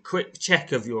make a quick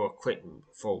check of your equipment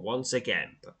before once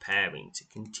again preparing to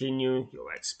continue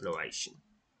your exploration.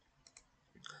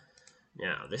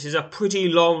 Now, this is a pretty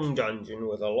long dungeon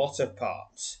with a lot of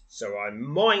parts, so I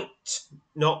might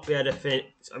not be able to finish.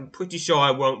 I'm pretty sure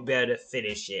I won't be able to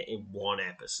finish it in one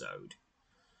episode.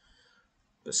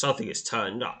 But something has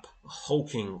turned up. A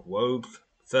hulking,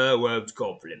 fur-robed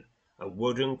goblin, a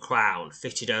wooden crown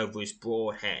fitted over his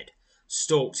broad head,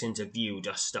 stalks into view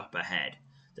just up ahead.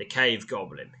 The cave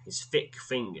goblin, his thick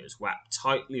fingers wrapped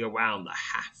tightly around the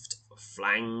haft of a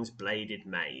fanged-bladed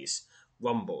mace,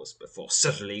 rumbles before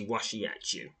suddenly rushing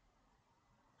at you.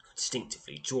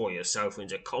 Instinctively draw yourself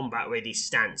into combat-ready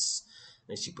stance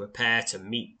as you prepare to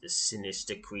meet the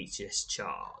sinister creature's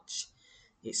charge.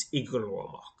 It's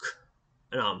Igoromok,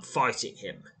 and I'm fighting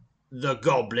him, the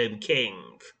Goblin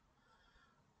King,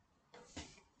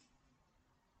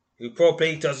 who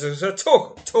probably doesn't at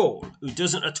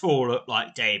all look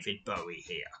like David Bowie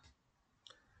here.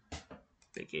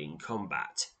 Beginning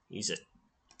combat. The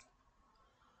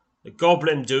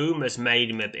Goblin Doom has made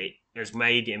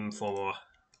him from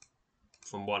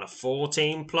what, a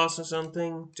 14 plus or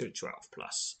something to a 12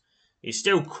 plus. He's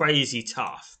still crazy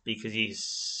tough because he's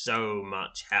so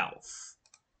much health.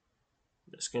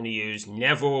 That's going to use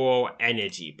Neverall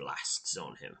energy blasts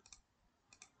on him.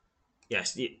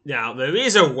 Yes, now there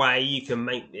is a way you can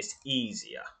make this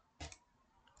easier.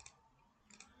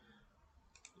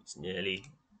 It's nearly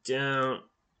down.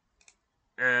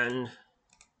 And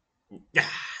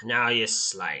now you're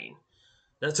slain.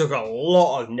 That took a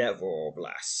lot of Neverall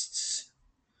blasts.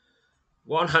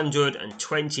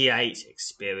 128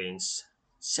 experience,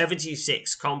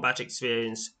 76 combat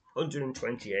experience,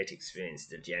 128 experience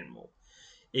to general.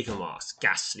 Igoromok's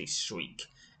ghastly shriek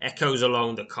echoes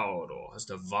along the corridor as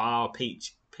the vile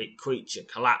creature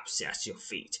collapses at your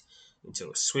feet into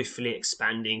a swiftly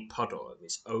expanding puddle of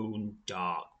his own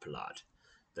dark blood.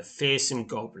 The fearsome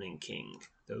Goblin King,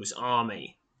 whose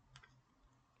army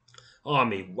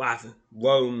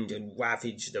roamed and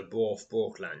ravaged the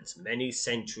Borthlands many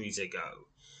centuries ago,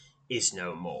 is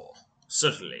no more.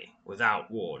 Suddenly,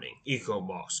 without warning,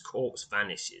 Igoromok's corpse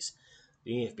vanishes,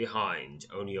 leaving behind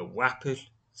only a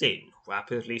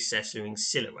rapidly settling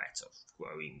silhouette of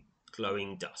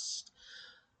glowing dust.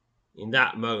 In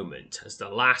that moment, as the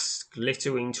last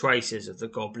glittering traces of the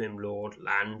Goblin Lord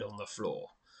land on the floor,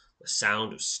 the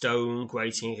sound of stone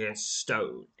grating against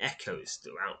stone echoes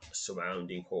throughout the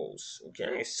surrounding halls.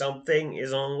 Okay, something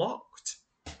is unlocked.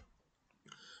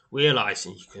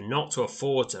 Realizing you cannot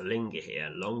afford to linger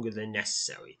here longer than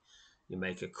necessary, you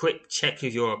make a quick check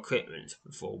of your equipment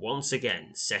before once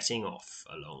again setting off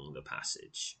along the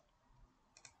passage.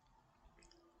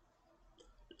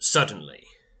 Suddenly,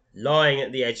 lying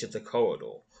at the edge of the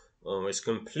corridor, almost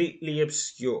completely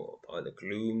obscured by the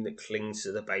gloom that clings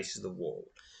to the base of the wall,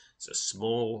 is a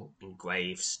small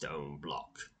engraved stone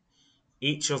block.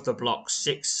 Each of the block's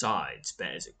 6 sides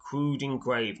bears a crude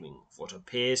engraving of what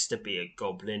appears to be a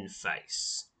goblin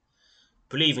face.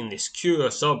 Believing this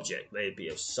curious object may be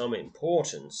of some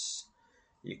importance,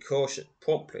 you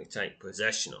promptly take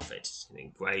possession of it in the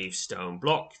engraved stone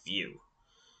block view.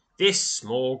 This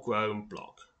small grown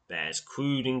block bears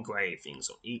crude engravings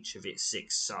on each of its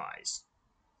 6 sides.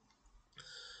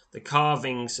 The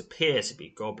carvings appear to be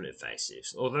goblin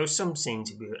faces, although some seem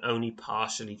to be only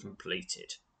partially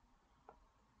completed.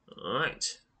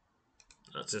 Alright,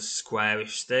 that's a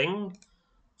squarish thing.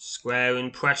 Square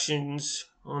impressions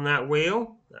on that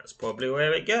wheel. That's probably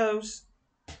where it goes.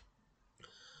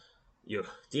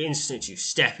 The instant you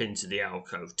step into the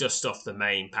alcove just off the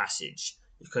main passage,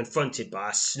 you're confronted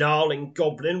by a snarling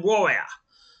goblin warrior.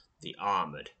 The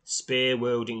armoured,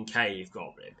 spear-wielding cave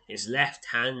goblin, his left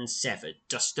hand severed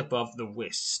just above the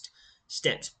wrist,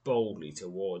 steps boldly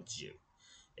towards you,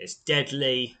 his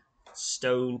deadly,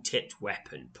 stone-tipped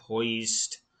weapon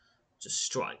poised to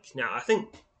strike. Now, I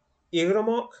think,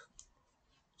 Igoromok,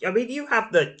 you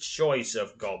have the choice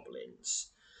of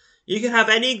goblins. You can have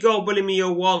any goblin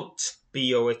you want be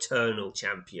your eternal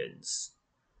champions.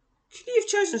 Could you have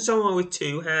chosen someone with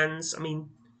 2 hands?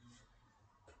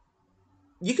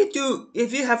 You could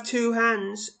if you have 2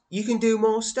 hands, you can do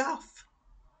more stuff.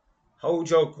 Hold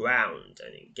your ground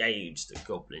and engage the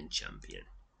goblin champion.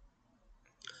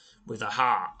 With a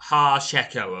harsh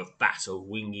echo of battle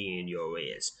ringing in your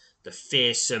ears, the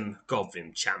fearsome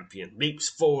goblin champion leaps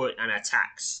forward and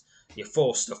attacks. You're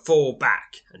forced to fall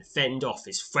back and fend off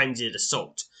his frenzied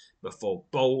assault before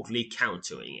boldly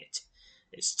countering it.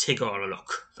 It's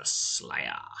Tigorlok the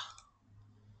Slayer.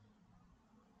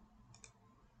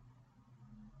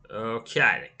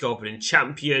 Okay, the Goblin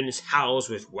Champion howls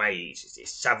with rage as he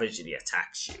savagely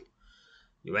attacks you.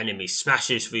 Your enemy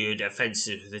smashes through your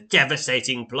defences with a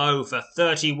devastating blow for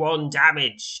 31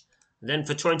 damage, then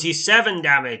for 27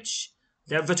 damage,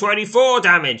 then for 24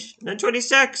 damage, then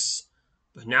 26.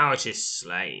 But now it is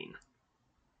slain.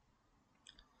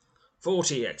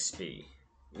 40 XP.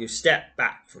 You step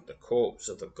back from the corpse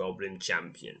of the Goblin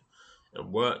Champion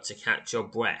and work to catch your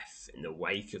breath in the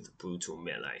wake of the brutal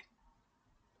melee.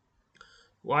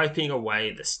 Wiping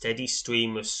away the steady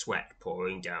stream of sweat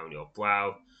pouring down your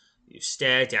brow, you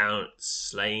stare down at the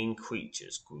slain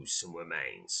creature's gruesome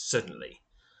remains. Suddenly,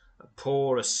 a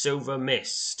pall of silver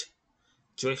mist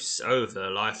drifts over the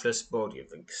lifeless body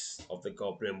of the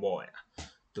goblin warrior.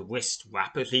 The mist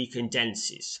rapidly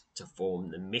condenses to form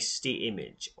the misty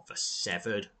image of a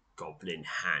severed goblin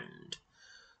hand.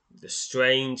 The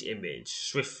strange image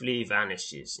swiftly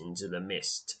vanishes into the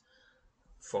mist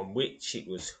from which it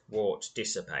was wrought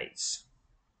dissipates.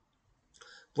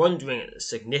 Wondering at the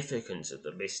significance of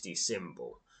the misty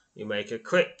symbol, you make a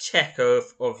quick check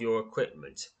of your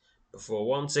equipment before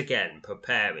once again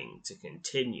preparing to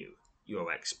continue your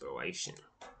exploration.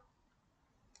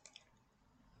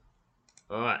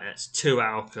 Alright, that's 2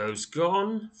 alcoves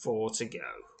gone, 4 to go.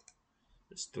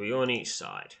 There's 3 on each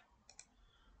side.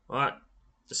 Alright,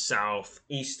 the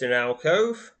southeastern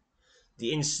alcove.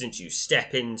 The instant you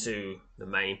step into the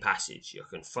main passage, you're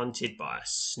confronted by a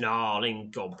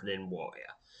snarling goblin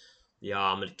warrior, the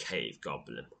armoured cave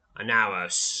goblin. An arrow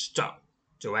stuck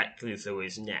directly through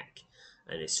his neck,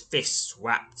 and his fists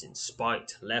wrapped in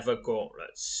spiked leather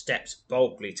gauntlets steps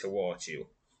boldly towards you.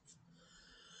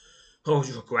 Hold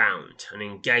your ground and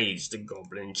engage the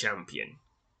goblin champion.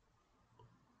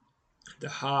 The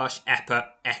harsh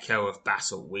echo of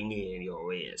battle ringing in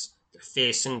your ears, the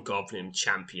fearsome goblin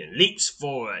champion leaps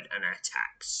forward and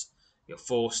attacks. You're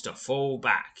forced to fall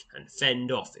back and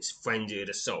fend off his frenzied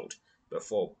assault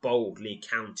before boldly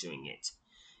countering it.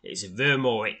 It's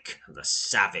Vermoric the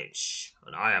Savage,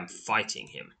 and I am fighting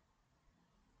him.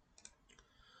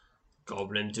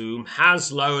 Goblin Doom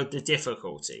has lowered the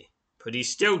difficulty, but he's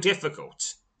still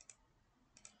difficult.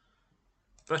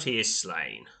 But he is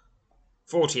slain.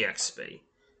 40 XP.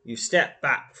 You step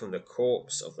back from the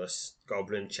corpse of the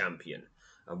goblin champion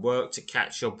and work to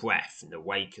catch your breath in the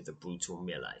wake of the brutal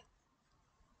melee.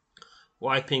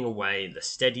 Wiping away the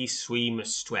steady stream of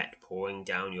sweat pouring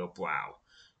down your brow,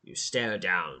 you stare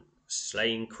down the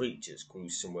slain creature's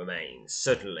gruesome remains.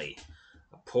 Suddenly,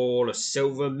 a pall of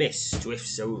silver mist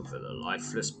drifts over the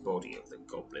lifeless body of the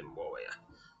goblin warrior.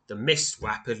 The mist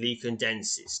rapidly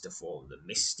condenses to form the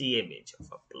misty image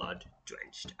of a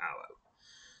blood-drenched arrow.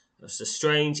 As the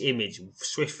strange image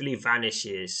swiftly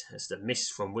vanishes as the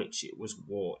mist from which it was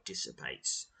wrought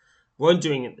dissipates.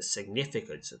 Wondering at the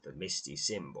significance of the misty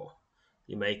symbol,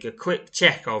 you make a quick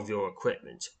check of your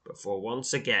equipment before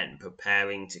once again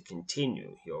preparing to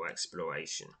continue your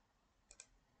exploration.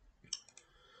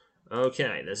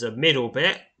 Okay, there's a middle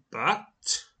bit, but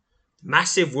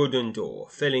massive wooden door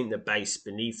filling the base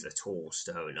beneath the tall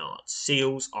stone arch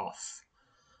seals off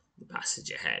the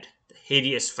passage ahead. The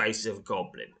hideous face of a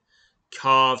goblin,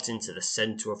 carved into the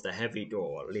centre of the heavy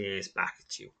door, leers back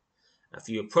at you. As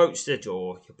you approach the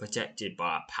door, you're protected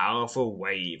by a powerful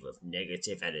wave of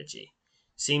negative energy.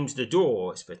 Seems the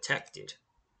door is protected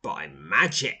by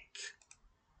magic.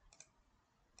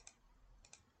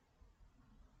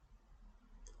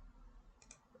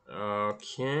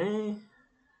 Okay.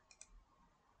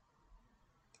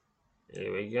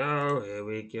 Here we go.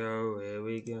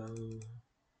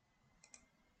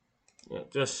 Yeah,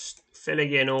 just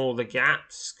filling in all the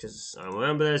gaps, because I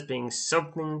remember there's being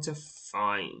something to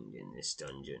find in this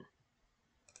dungeon.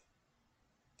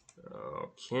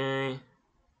 Okay.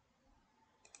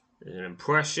 There's an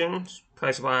impression.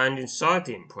 Place my hand inside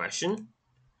the impression.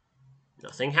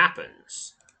 Nothing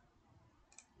happens.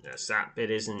 Yes, that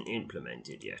bit isn't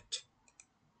implemented yet.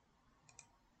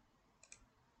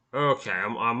 Okay,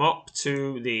 I'm up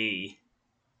to the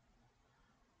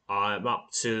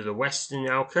western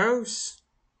alcoves.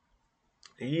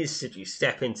 You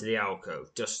step into the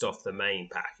alcove just off the main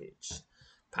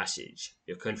passage.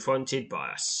 You're confronted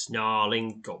by a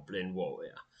snarling goblin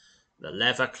warrior, the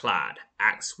leather-clad,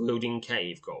 axe-wielding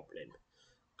cave goblin,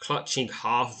 clutching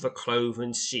half of a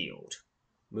cloven shield,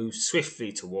 moves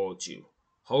swiftly towards you.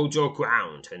 Hold your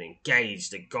ground and engage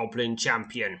the goblin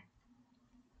champion.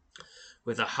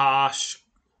 With a harsh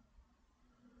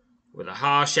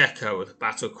echo of the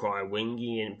battle cry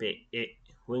ringing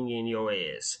in your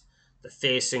ears, the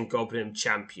fearsome goblin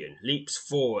champion leaps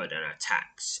forward and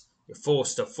attacks. You're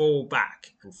forced to fall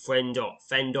back and fend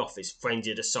off his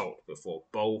frenzied assault before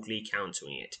boldly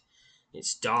countering it.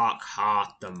 It's Dark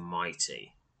Heart the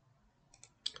Mighty.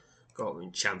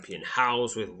 Goblin champion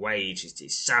howls with rage as he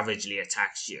savagely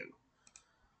attacks you.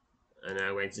 And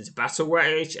now went into battle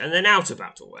rage and then out of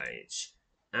battle rage.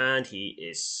 And he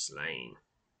is slain.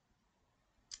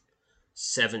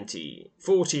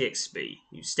 40 XP.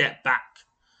 You step back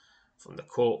from the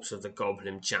corpse of the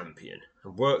goblin champion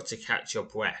and work to catch your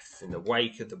breath in the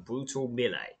wake of the brutal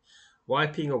melee,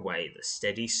 wiping away the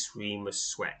steady stream of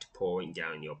sweat pouring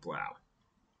down your brow.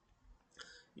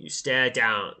 You stare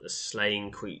down at the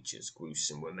slain creature's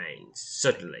gruesome remains.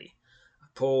 Suddenly, a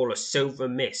pall of silver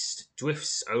mist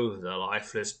drifts over the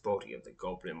lifeless body of the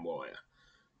goblin warrior.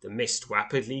 The mist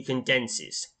rapidly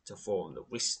condenses to form the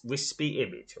wispy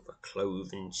image of a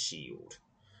cloven shield.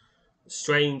 The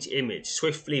strange image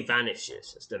swiftly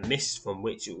vanishes as the mist from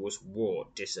which it was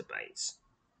wrought dissipates.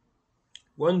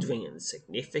 Wondering at the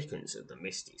significance of the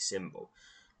misty symbol,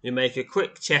 you make a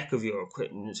quick check of your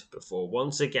equipment before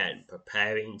once again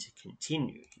preparing to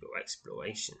continue your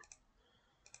exploration.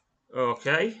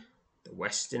 Okay, the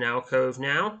western alcove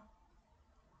now.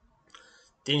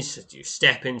 The instant you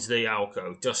step into the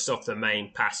alcove just off the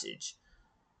main passage,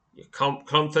 you're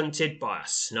confronted by a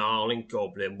snarling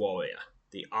goblin warrior,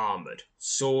 the armoured,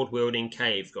 sword-wielding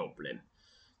cave goblin.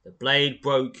 The blade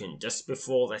broken just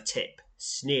before the tip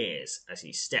sneers as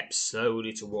he steps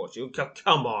slowly towards you.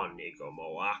 Come on, Nigel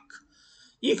Moak.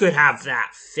 You could have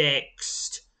that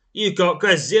fixed. You've got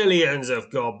gazillions of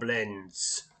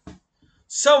goblins.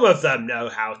 Some of them know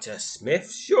how to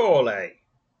smith, surely.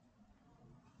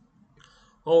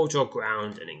 Hold your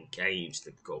ground and engage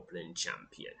the goblin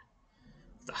champion.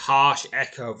 The harsh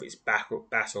echo of its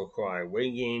battle cry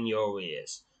ringing in your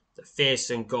ears, the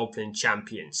fearsome goblin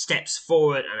champion steps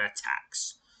forward and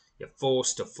attacks. You're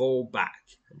forced to fall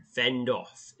back and fend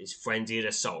off his frenzied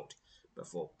assault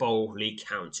before boldly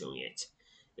countering it.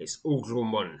 It's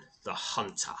Uglumon the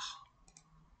Hunter.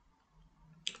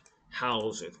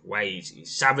 Howls with rage, he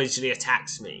savagely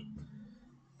attacks me,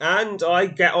 and I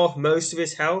get off most of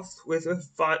his health with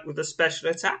a special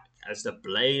attack as the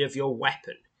blade of your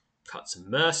weapon cuts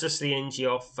mercilessly into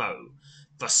your foe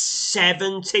for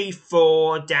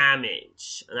 74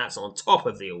 damage, and that's on top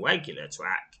of the irregular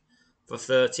attack for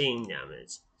 13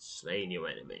 damage, slaying your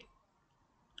enemy.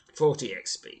 40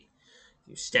 XP.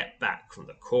 You step back from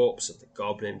the corpse of the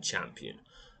goblin champion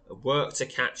and work to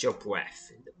catch your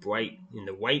breath in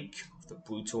the wake of the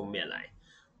brutal melee,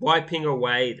 wiping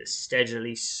away the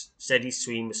steady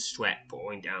stream of sweat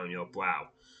pouring down your brow.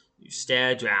 You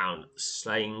stare down at the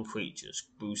slain creature's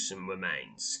gruesome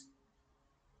remains.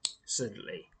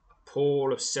 Suddenly, a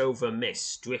pall of silver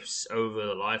mist drifts over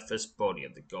the lifeless body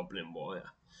of the goblin warrior.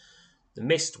 The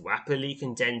mist rapidly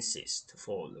condenses to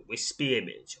form the wispy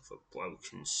image of a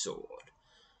broken sword.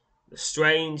 The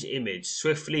strange image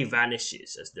swiftly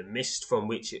vanishes as the mist from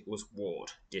which it was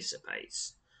wrought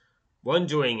dissipates.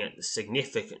 Wondering at the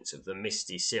significance of the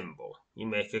misty symbol, you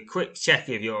make a quick check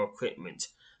of your equipment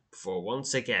before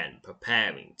once again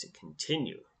preparing to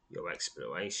continue your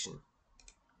exploration.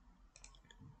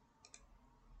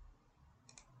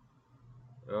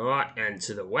 Alright, and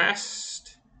to the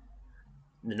west,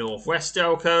 the northwest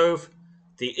alcove,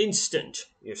 the instant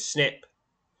you step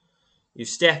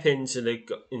into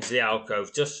the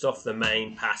alcove just off the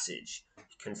main passage,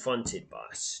 confronted by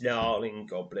a snarling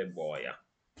goblin warrior.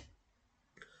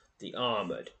 The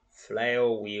armoured,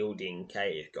 flail-wielding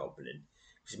cave goblin,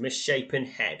 his misshapen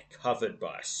head covered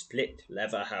by a split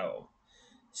leather helm,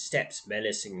 steps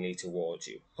menacingly towards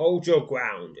you. Hold your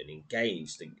ground and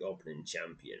engage the goblin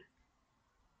champion.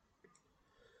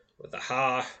 With the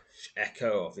harsh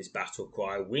echo of his battle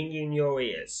cry ringing in your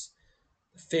ears,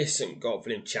 the fearsome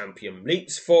goblin champion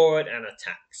leaps forward and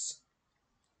attacks.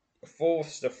 You're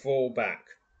forced to fall back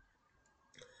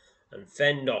and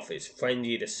fend off his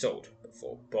frenzied assault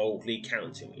before boldly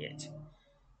countering it.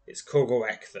 It's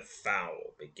Kogorek the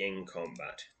Foul begin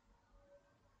combat.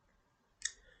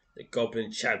 The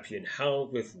goblin champion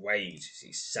howled with rage as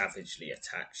he savagely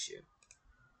attacks you.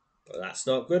 But that's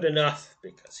not good enough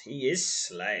because he is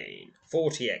slain.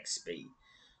 40 XP.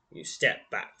 You step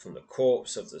back from the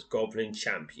corpse of the goblin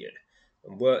champion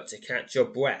and work to catch your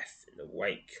breath in the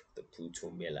wake of the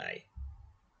brutal melee.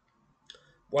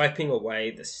 Wiping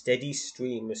away the steady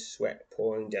stream of sweat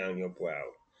pouring down your brow,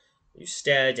 you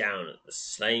stare down at the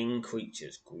slain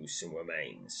creature's gruesome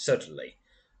remains. Suddenly,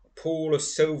 a pool of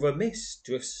silver mist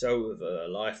drifts over the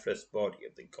lifeless body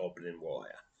of the goblin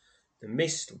warrior. The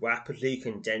mist rapidly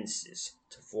condenses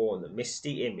to form the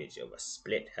misty image of a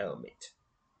split helmet.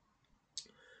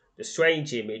 The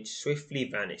strange image swiftly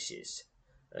vanishes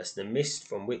as the mist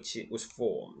from which it was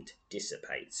formed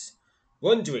dissipates.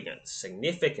 Wondering at the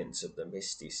significance of the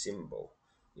misty symbol,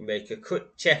 you make a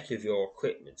quick check of your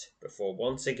equipment before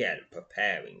once again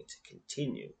preparing to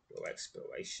continue your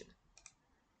exploration.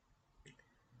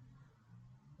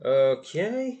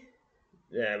 Okay,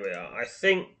 there we are. I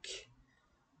think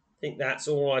that's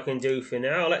all I can do for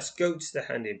now. Let's go to the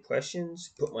hand impressions.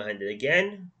 Put my hand in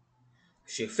again.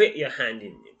 As you fit your hand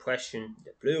in the impression,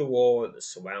 the blue aura that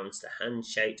surrounds the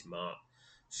hand-shaped mark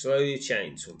slowly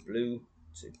changes from blue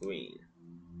to green.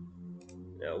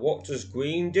 Now, what does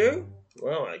green do?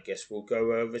 Well, I guess we'll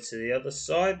go over to the other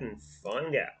side and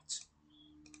find out.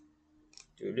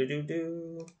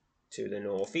 Do-do-do-do. To the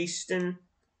northeastern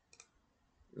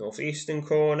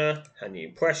corner, and the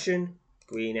impression,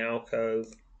 green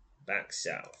alcove, back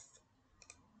south.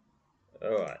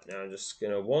 Alright, now I'm just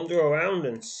going to wander around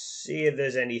and see if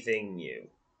there's anything new.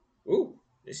 Ooh,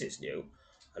 this is new.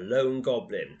 A lone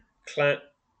goblin, clad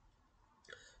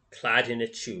in a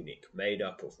tunic made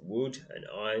up of wood and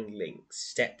iron links,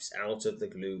 steps out of the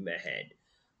gloom ahead,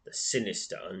 the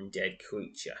sinister undead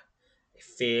creature, a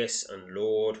fierce and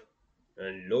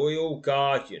loyal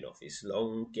guardian of his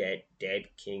long dead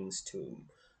king's tomb,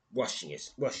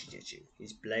 rushes at you,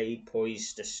 his blade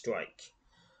poised to strike.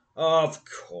 Of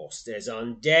course there's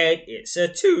undead, it's a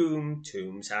tomb.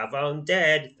 Tombs have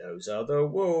undead, those are the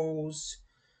rules.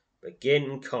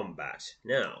 Begin combat.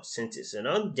 Now, since it's an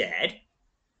undead,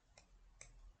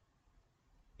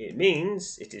 it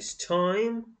means it is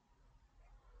time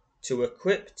to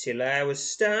equip Tilara's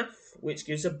staff, which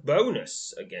gives a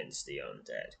bonus against the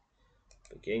undead.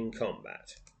 Begin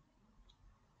combat.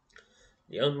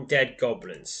 The undead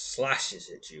goblin slashes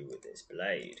at you with his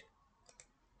blade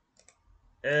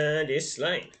and is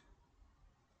slain.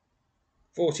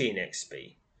 14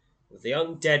 XP. With the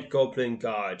undead goblin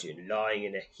guardian lying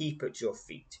in a heap at your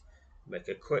feet, make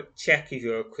a quick check of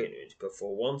your equipment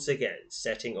before once again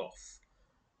setting off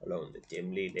along the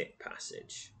dimly lit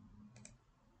passage.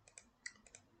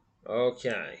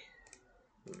 Okay.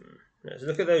 Let's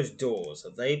look at those doors.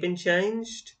 Have they been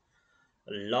changed?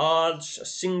 A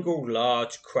single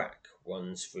large crack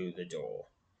runs through the door.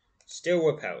 Still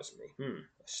repels me.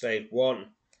 I slayed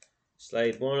one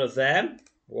of them.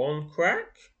 One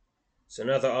crack. It's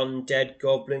another undead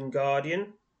goblin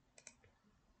guardian.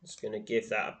 Just going to give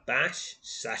that a bash.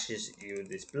 Slashes at you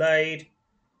with his blade.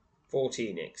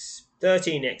 13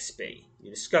 XP. You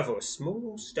discover a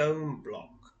small stone block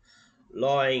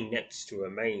lying next to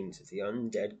remains of the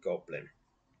undead goblin.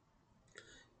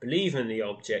 Believing the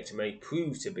object may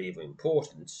prove to be of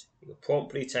importance, you will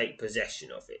promptly take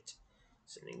possession of it.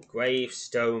 It's an engraved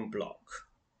stone block.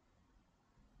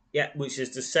 Which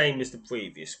is the same as the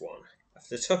previous one.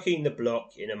 After tucking the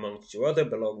block in amongst your other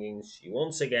belongings, you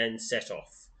once again set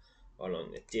off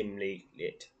along the dimly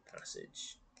lit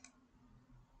passage.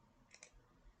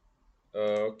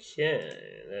 Okay,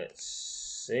 let's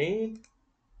see.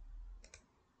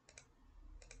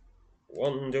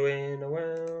 Wandering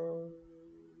around.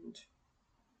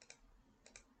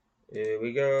 Here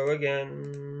we go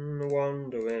again,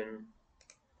 wandering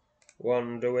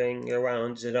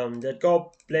around an undead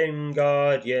goblin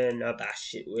guardian, I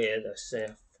bash it with a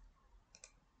scythe.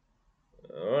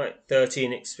 Alright,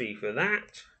 13 XP for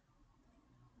that.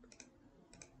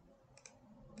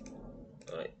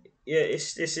 Right. Yeah,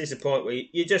 this is the point where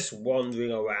you're just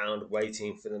wandering around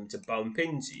waiting for them to bump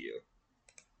into you.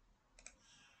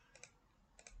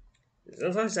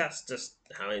 Sometimes that's just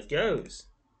how it goes.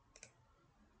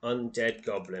 Undead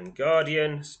Goblin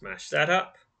Guardian, smash that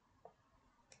up.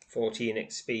 14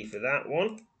 XP for that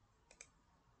one.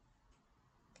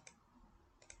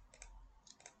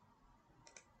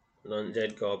 An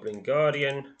Undead Goblin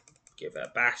Guardian, give it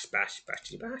a bash,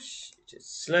 bashy bash. It is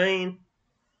slain.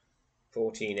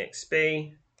 14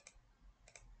 XP.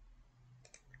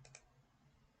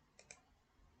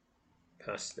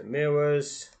 Past the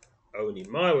mirrors. Only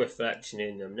my reflection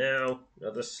in them now.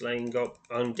 Another slain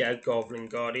undead goblin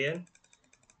guardian.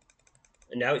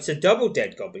 And now it's a double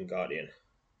dead goblin guardian.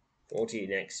 14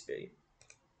 XP.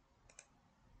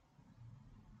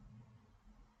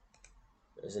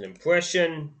 There's an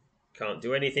impression. Can't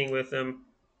do anything with them.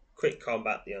 Quick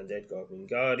combat the undead goblin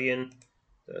guardian.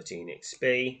 13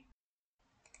 XP.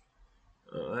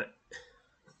 Alright.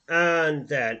 And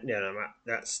then,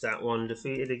 that's that one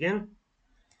defeated again.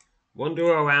 Wander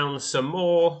around some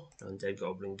more. Undead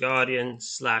Goblin Guardian.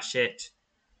 Slash it.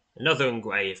 Another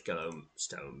engraved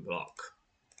stone block.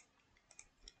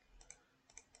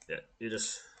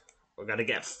 We're going to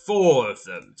get 4 of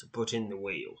them to put in the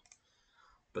wheel.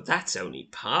 But that's only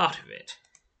part of it.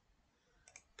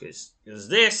 Because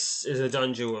this is a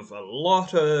dungeon with a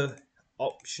lot of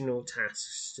optional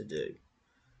tasks to do.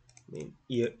 I mean,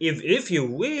 if you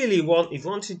really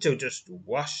wanted to just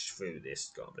rush through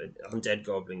this undead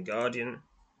goblin guardian,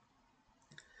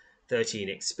 13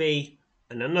 XP,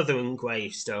 and another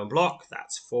engraved stone block.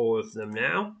 That's 4 of them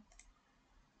now.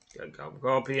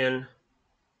 Goblin,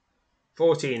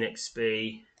 14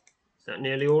 XP. Is that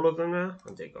nearly all of them now?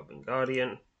 Undead goblin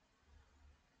guardian,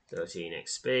 13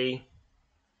 XP.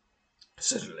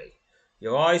 Suddenly,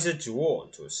 your eyes are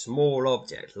drawn to a small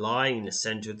object lying in the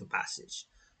centre of the passage,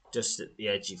 just at the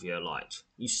edge of your light.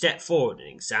 You step forward and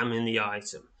examine the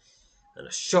item. and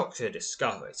are shocked to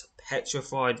discover it's a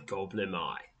petrified goblin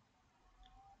eye.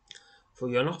 For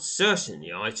you're not certain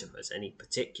the item has any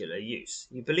particular use,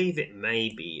 you believe it may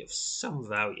be of some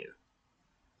value.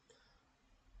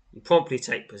 You promptly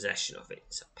take possession of it.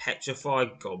 It's a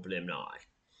petrified goblin eye.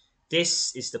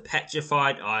 This is the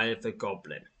petrified eye of the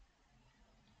goblin.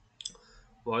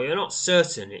 While you're not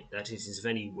certain that it is of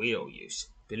any real use,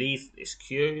 believe this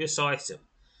curious item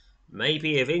may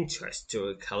be of interest to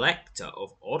a collector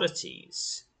of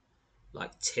oddities,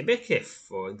 like Tibikif,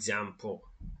 for example,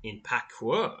 in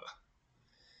Pakur.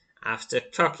 After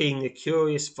tucking the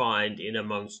curious find in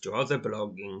amongst your other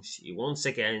belongings, you once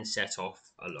again set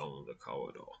off along the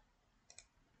corridor.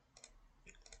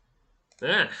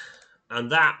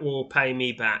 And that will pay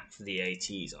me back for the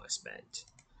ATs I spent.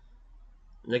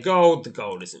 And the gold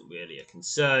isn't really a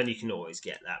concern. You can always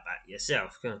get that back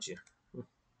yourself, can't you?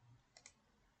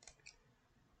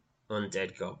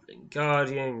 Undead Goblin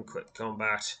Guardian, quick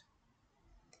combat,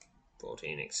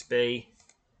 14 XP.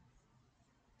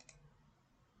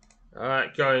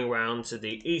 Alright, going round to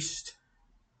the east.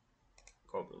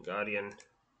 Goblin Guardian,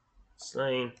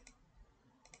 slain.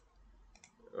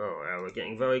 Oh, well, we're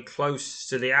getting very close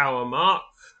to the hour mark.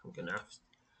 I'm gonna have to...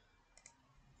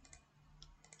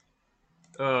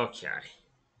 Okay.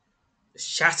 The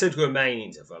shattered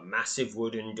remains of a massive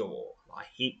wooden door lie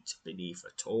heaped beneath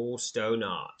a tall stone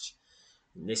arch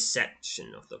in this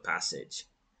section of the passage.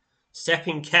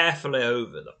 Stepping carefully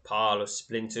over the pile of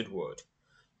splintered wood,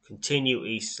 continue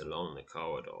east along the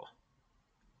corridor.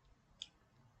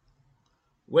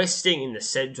 Resting in the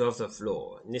centre of the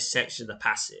floor, in this section of the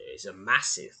passage, is a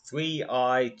massive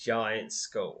three-eyed giant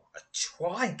skull. A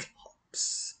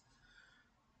triclops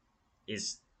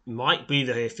might be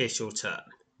the official term.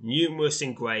 Numerous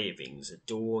engravings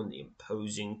adorn the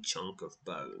imposing chunk of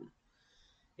bone.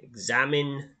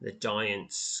 Examine the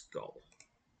giant skull.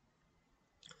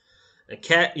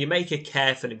 You make a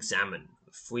careful examine of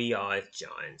the three-eyed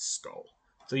giant skull.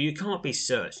 Though you can't be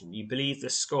certain, you believe the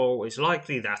skull is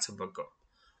likely that of a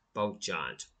bog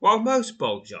giant. While most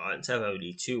bog giants have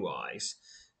only two eyes,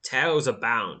 tales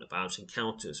abound about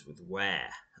encounters with rare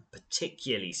and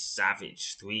particularly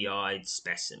savage three-eyed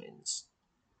specimens.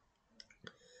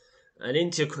 An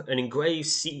engraved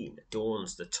scene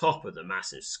adorns the top of the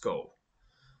massive skull.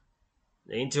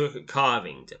 The intricate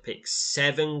carving depicts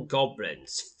 7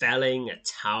 goblins felling a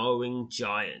towering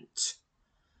giant.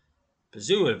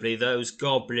 Presumably those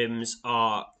goblins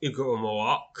are Igor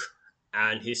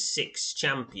and his 6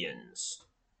 champions.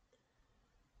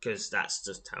 Because that's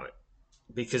just how it...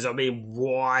 Because, I mean,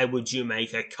 why would you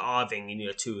make a carving in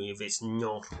your tomb if it's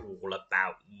not all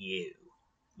about you?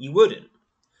 You wouldn't.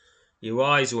 Your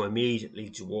eyes were immediately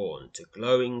drawn to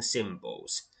glowing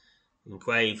symbols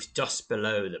engraved just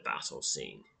below the battle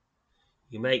scene.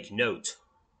 You make note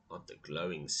of the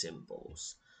glowing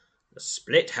symbols. A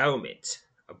split helmet,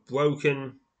 a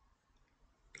broken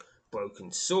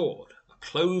sword, a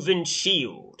cloven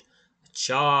shield, a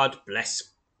charred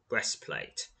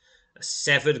breastplate, a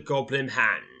severed goblin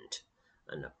hand,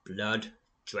 and a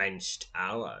blood-drenched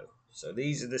arrow. So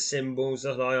these are the symbols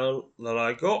that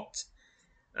I got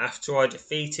after I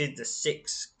defeated the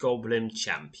 6 goblin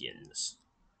champions.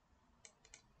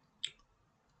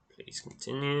 Please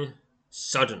continue.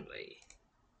 Suddenly,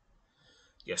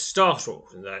 you're startled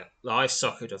and the eye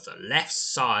socket of the left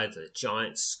side of the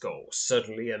giant's skull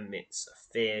suddenly emits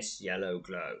a fierce yellow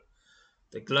glow.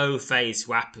 The glow fades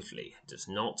rapidly and does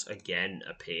not again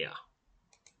appear.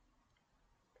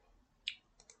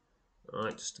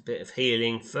 Alright, just a bit of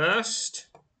healing first.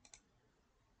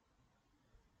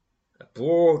 A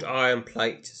broad iron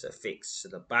plate is affixed to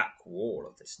the back wall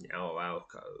of this narrow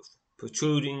alcove.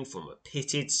 Protruding from a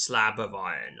pitted slab of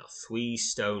iron are 3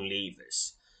 stone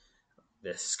levers.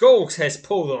 The skull says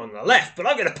pull on the left, but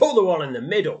I'm going to pull the one in the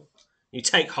middle. You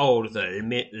take hold of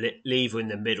the lever in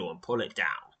the middle and pull it down.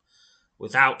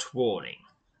 Without warning,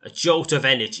 a jolt of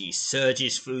energy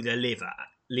surges through the lever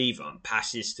and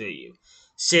passes through you,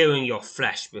 searing your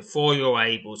flesh before you're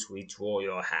able to withdraw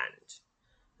your hand.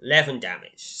 11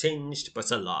 damage, singed but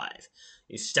alive.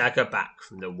 You stagger back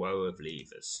from the row of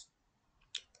levers.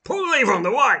 Pull the lever on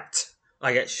the right!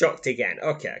 I get shocked again.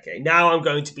 Okay. Now I'm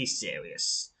going to be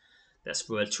serious. That's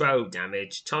for a 12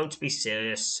 damage. Time to be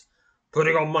serious.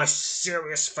 Putting on my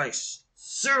serious face.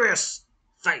 Serious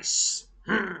face.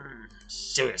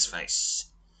 Serious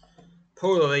face.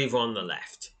 Pull the lever on the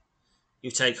left. You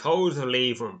take hold of the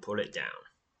lever and pull it down.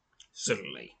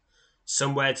 Suddenly,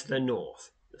 somewhere to the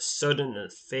north, the sudden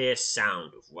and fierce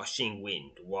sound of rushing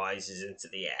wind rises into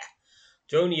the air.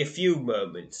 For only a few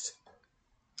moments,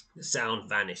 the sound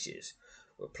vanishes,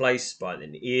 replaced by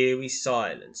the eerie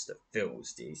silence that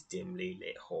fills these dimly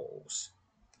lit halls.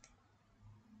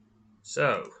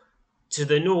 So, to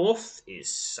the north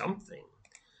is something.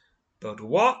 But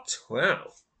what?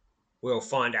 Well, we'll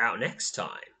find out next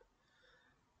time.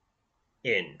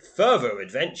 In further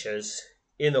adventures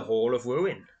in the Hall of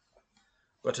Ruin.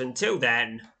 But until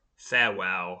then,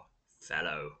 farewell,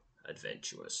 fellow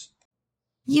adventurers.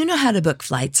 You know how to book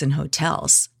flights and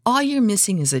hotels. All you're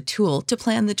missing is a tool to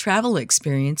plan the travel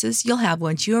experiences you'll have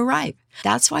once you arrive.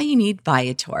 That's why you need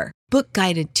Viator. Book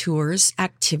guided tours,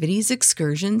 activities,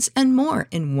 excursions, and more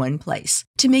in one place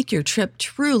to make your trip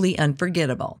truly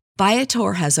unforgettable.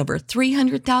 Viator has over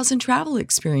 300,000 travel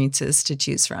experiences to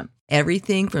choose from.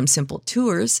 Everything from simple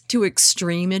tours to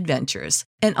extreme adventures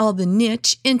and all the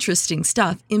niche, interesting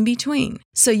stuff in between.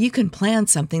 So you can plan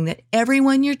something that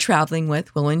everyone you're traveling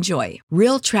with will enjoy.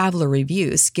 Real traveler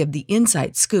reviews give the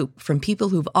inside scoop from people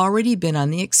who've already been on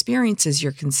the experiences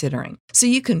you're considering. So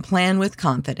you can plan with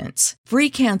confidence. Free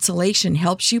cancellation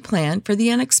helps you plan for the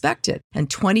unexpected. And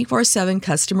 24/7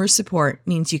 customer support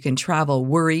means you can travel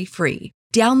worry-free.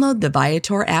 Download the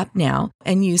Viator app now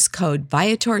and use code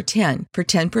Viator10 for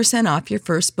 10% off your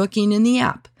first booking in the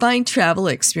app. Find travel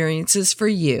experiences for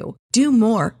you. Do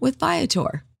more with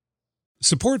Viator.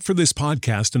 Support for this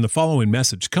podcast and the following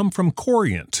message come from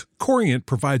Corient. Corient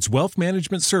provides wealth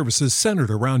management services centered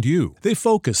around you. They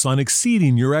focus on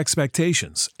exceeding your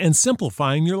expectations and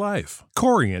simplifying your life.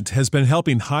 Corient has been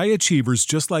helping high achievers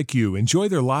just like you enjoy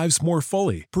their lives more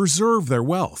fully, preserve their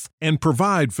wealth, and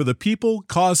provide for the people,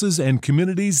 causes, and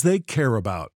communities they care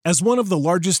about. As one of the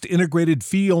largest integrated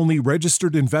fee-only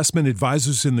registered investment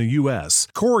advisors in the U.S.,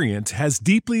 Corient has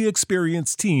deeply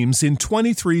experienced teams in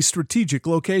 23 strategic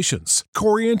locations.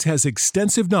 Corient has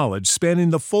extensive knowledge spanning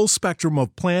the full spectrum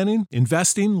of planning,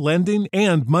 investing, lending,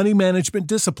 and money management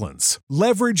disciplines.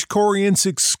 Leverage Corient's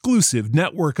exclusive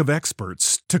network of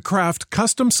experts to craft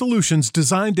custom solutions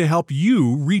designed to help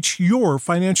you reach your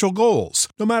financial goals,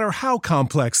 no matter how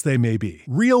complex they may be.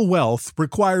 Real wealth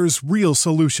requires real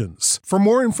solutions. For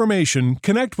more information,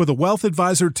 connect with a wealth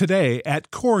advisor today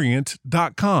at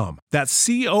Corient.com. That's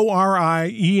Corient.com.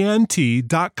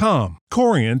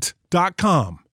 Corient.com.